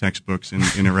economics textbooks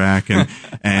in Iraq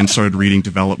and started reading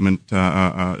development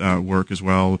work as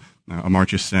well,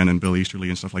 Amartya Sen and Bill Easterly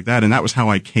and stuff like that. And that was how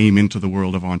I came into the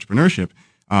world of entrepreneurship.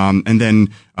 And then,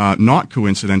 not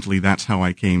coincidentally, that's how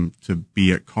I came to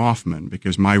be at Kauffman,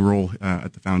 because my role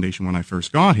at the foundation when I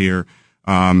first got here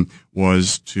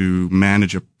was to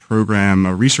manage a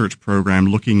research program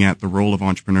looking at the role of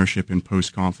entrepreneurship in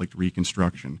post-conflict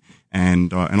reconstruction,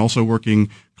 and also working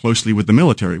closely with the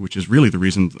military, which is really the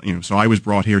reason. So I was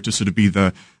brought here to sort of be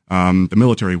the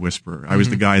military whisperer. I was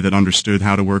the guy that understood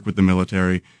how to work with the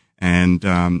military. And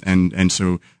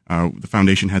so the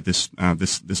foundation had this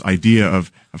idea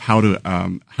of how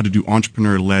to do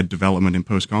entrepreneur-led development in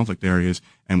post-conflict areas,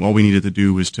 and all we needed to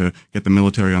do was to get the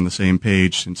military on the same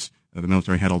page, since the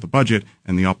military had all the budget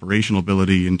and the operational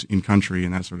ability in country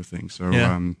and that sort of thing. So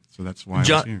so that's why I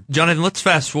was here. Jonathan, let's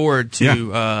fast forward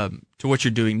to what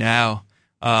you're doing now.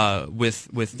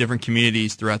 with different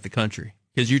communities throughout the country?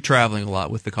 Because you're traveling a lot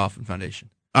with the Kauffman Foundation.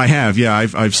 I have, yeah.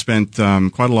 I've spent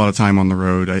quite a lot of time on the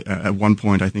road. At one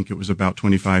point, I think it was about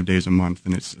 25 days a month,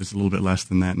 and it's a little bit less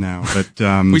than that now.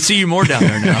 But we see you more down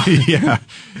there now.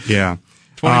 Yeah.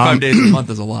 25 days a month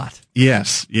is a lot.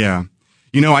 Yes, yeah.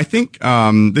 I think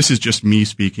this is just me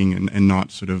speaking, and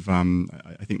not sort of.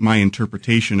 I think my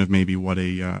interpretation of maybe what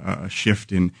a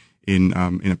shift in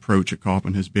approach at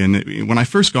Kauffman has been. When I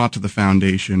first got to the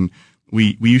foundation,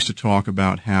 we used to talk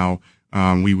about how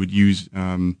we would use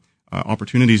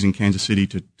opportunities in Kansas City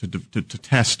to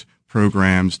test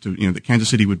programs. That Kansas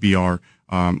City would be our.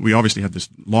 We obviously have this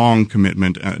long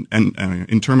commitment and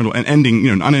interminable and ending,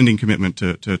 an unending commitment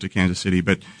to Kansas City.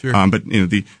 But sure.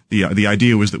 The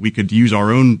idea was that we could use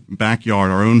our own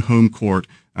backyard, our own home court,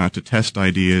 to test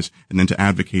ideas and then to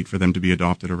advocate for them to be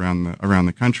adopted around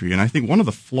the country. And I think one of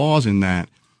the flaws in that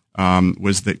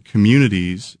was that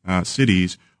communities,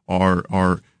 cities,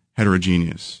 are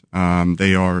heterogeneous.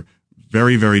 They are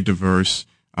very, very diverse,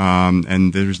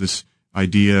 and there's this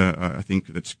idea, I think,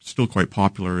 that's still quite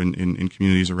popular in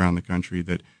communities around the country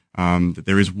that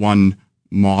there is one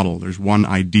model, there's one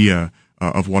idea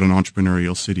of what an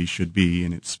entrepreneurial city should be,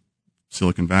 and it's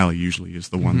Silicon Valley usually is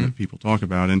the one that people talk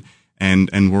about,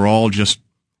 and we're all just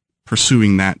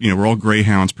pursuing that. We're all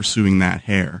greyhounds pursuing that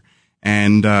hare.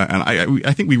 And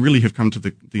I think we really have come to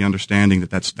the understanding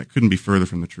that couldn't be further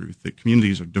from the truth. That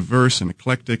communities are diverse and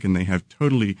eclectic, and they have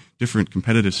totally different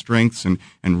competitive strengths, and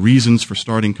reasons for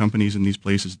starting companies in these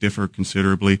places differ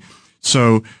considerably.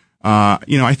 So,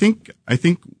 I think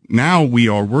now we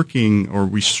are working, or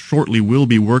we shortly will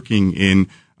be working in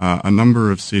a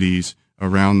number of cities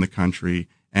around the country.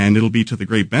 And it'll be to the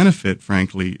great benefit,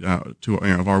 frankly,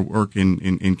 of our work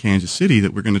in Kansas City,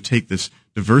 that we're going to take this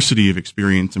diversity of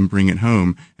experience and bring it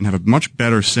home and have a much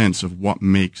better sense of what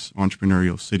makes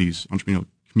entrepreneurial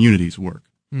communities work.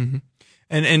 Mm-hmm.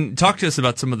 And talk to us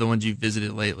about some of the ones you've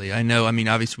visited lately.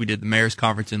 Obviously we did the Mayor's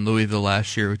Conference in Louisville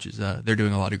last year, which is they're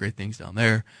doing a lot of great things down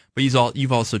there. But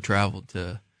you've also traveled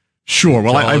to. Sure.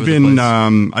 Well, I've been,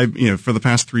 for the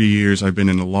past 3 years, I've been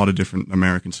in a lot of different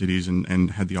American cities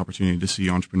and had the opportunity to see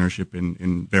entrepreneurship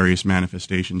in various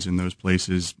manifestations in those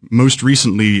places. Most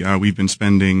recently, we've been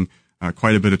spending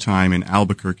quite a bit of time in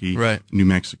Albuquerque, New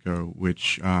Mexico,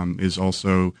 which is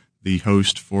also the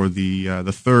host for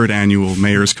the third annual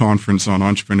Mayor's Conference on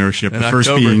Entrepreneurship. In the first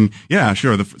October. being, yeah,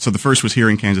 sure. So the first was here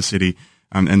in Kansas City.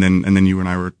 And then you and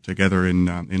I were together in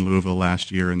Louisville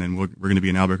last year, and then we're going to be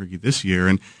in Albuquerque this year.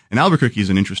 And Albuquerque is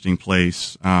an interesting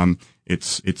place.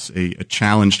 It's a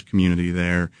challenged community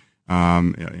there,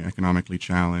 economically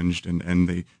challenged, and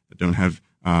they don't have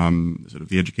sort of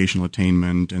the educational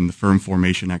attainment and the firm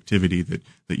formation activity that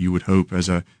you would hope as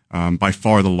a by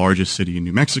far the largest city in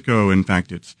New Mexico. In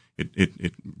fact,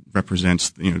 it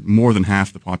represents more than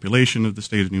half the population of the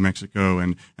state of New Mexico,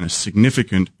 and a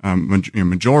significant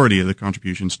majority of the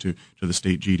contributions to the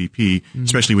state GDP,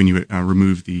 especially when you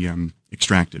remove the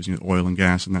extractives, oil and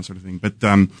gas and that sort of thing. But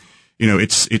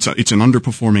it's an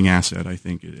underperforming asset. I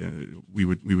think we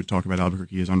would talk about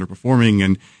Albuquerque as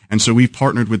underperforming, and so we've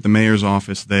partnered with the mayor's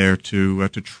office there to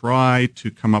try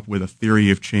to come up with a theory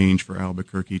of change for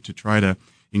Albuquerque, to try to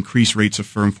increase rates of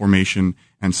firm formation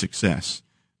and success.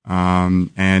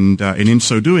 And in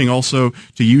so doing, also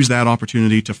to use that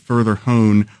opportunity to further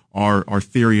hone our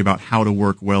theory about how to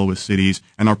work well with cities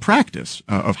and our practice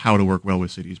of how to work well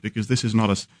with cities, because this is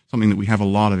not something that we have a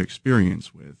lot of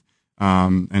experience with.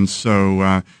 And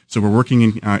so we're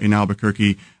working in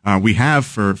Albuquerque. We have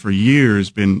for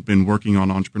years been working on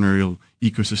entrepreneurial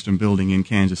ecosystem building in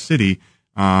Kansas City,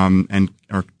 and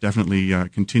are definitely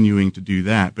continuing to do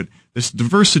that. But this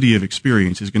diversity of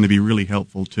experience is going to be really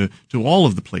helpful to all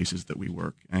of the places that we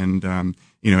work. And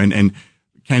and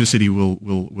Kansas City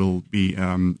will be,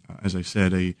 as I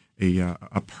said,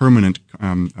 a permanent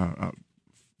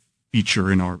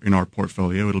feature in our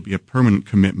portfolio. It'll be a permanent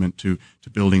commitment to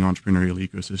building entrepreneurial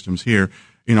ecosystems here.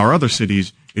 In our other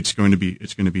cities, it's going to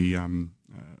be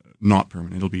not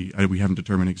permanent. It'll be, we haven't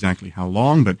determined exactly how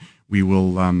long, but we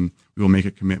will make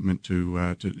a commitment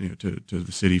to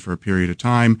the city for a period of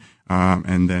time,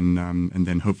 and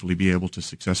then hopefully be able to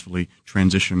successfully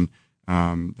transition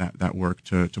that work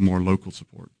to more local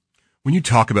support. When you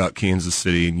talk about Kansas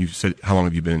City, and you said, how long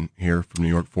have you been here from New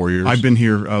York? 4 years? I've been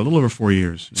here a little over 4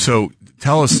 years. Yeah. So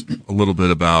tell us a little bit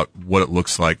about what it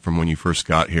looks like from when you first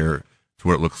got here to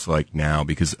what it looks like now,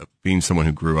 because being someone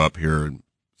who grew up here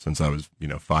since I was,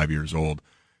 5 years old,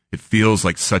 it feels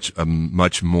like such a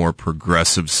much more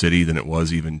progressive city than it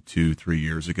was even 2-3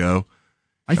 years ago.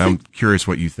 I'm curious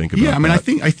what you think about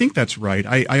that. I think that's right.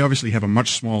 I obviously have a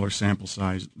much smaller sample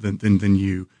size than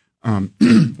you.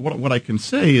 What I can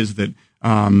say is that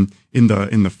in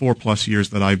the 4+ years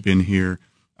that I've been here,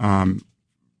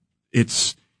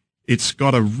 it's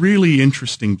got a really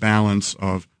interesting balance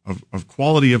of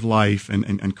quality of life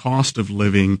and cost of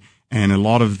living, and a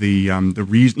lot of the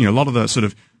reason, a lot of the sort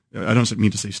of, I don't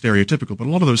mean to say stereotypical, but a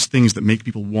lot of those things that make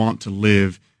people want to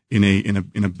live in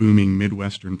a booming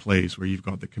Midwestern place where you've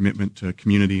got the commitment to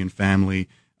community and family,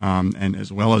 and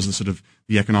as well as the sort of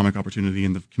the economic opportunity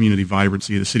and the community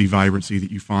vibrancy, the city vibrancy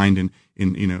that you find in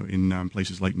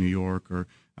places like New York or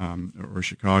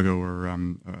Chicago or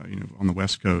on the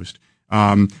West Coast.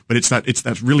 But it's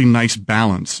that really nice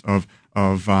balance of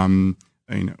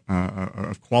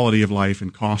quality of life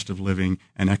and cost of living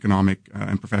and economic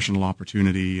and professional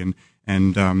opportunity and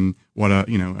what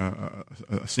a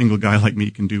single guy like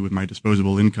me can do with my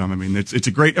disposable income. I mean, it's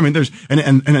a great. I mean, there's and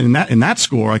in that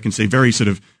score, I can say very sort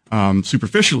of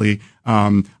superficially,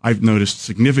 I've noticed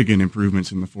significant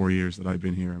improvements in the 4 years that I've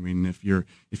been here. I mean, if you're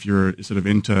sort of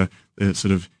into the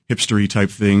sort of hipstery type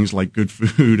things like good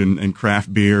food and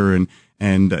craft beer and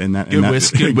good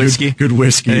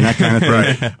whiskey and that kind of thing.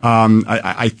 Right.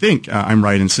 I think I'm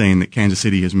right in saying that Kansas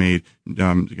City has made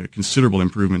considerable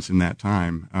improvements in that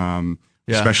time,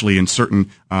 especially in certain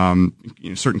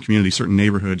communities, certain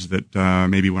neighborhoods that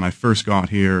maybe when I first got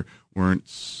here weren't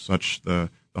such the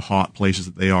hot places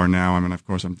that they are now. I mean, of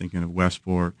course, I'm thinking of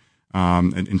Westport.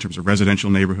 And in terms of residential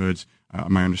neighborhoods,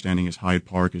 my understanding is Hyde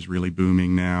Park is really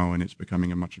booming now, and it's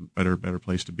becoming a much better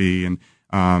place to be. And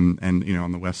on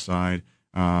the west side,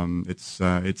 it's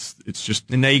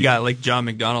just. And now you got like John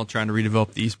McDonald trying to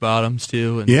redevelop the East Bottoms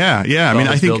too. And yeah. I mean,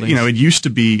 I think buildings. It used to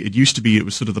be it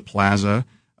was sort of the plaza,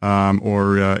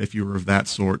 or if you were of that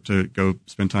sort, to go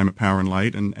spend time at Power and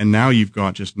Light, and now you've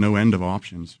got just no end of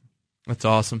options. That's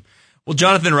awesome. Well,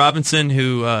 Jonathan Robinson,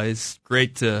 who is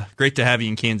great to have you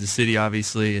in Kansas City,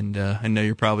 obviously, and I know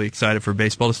you're probably excited for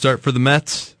baseball to start for the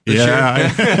Mets.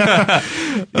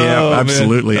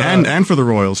 Absolutely, and for the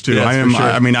Royals too. Yeah, I am. Sure.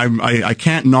 I mean, I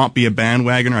can't not be a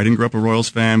bandwagoner. I didn't grow up a Royals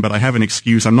fan, but I have an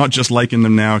excuse. I'm not just liking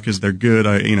them now because they're good.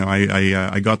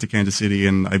 I got to Kansas City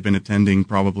and I've been attending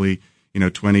probably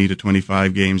 20 to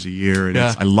 25 games a year, and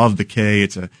I love the K.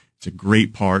 It's a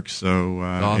great park, so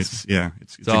awesome. It's a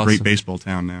awesome. Great baseball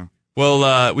town now.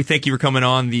 Well, we thank you for coming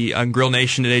on Grill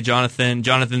Nation today, Jonathan.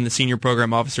 Jonathan, the Senior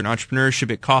Program Officer in Entrepreneurship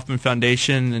at Kauffman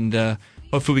Foundation, and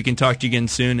hopefully we can talk to you again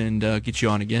soon and get you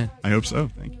on again. I hope so.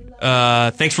 Thank you.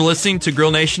 Thanks for listening to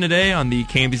Grill Nation today on the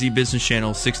KMBZ Business Channel,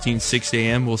 1660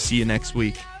 AM. We'll see you next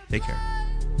week. Take care.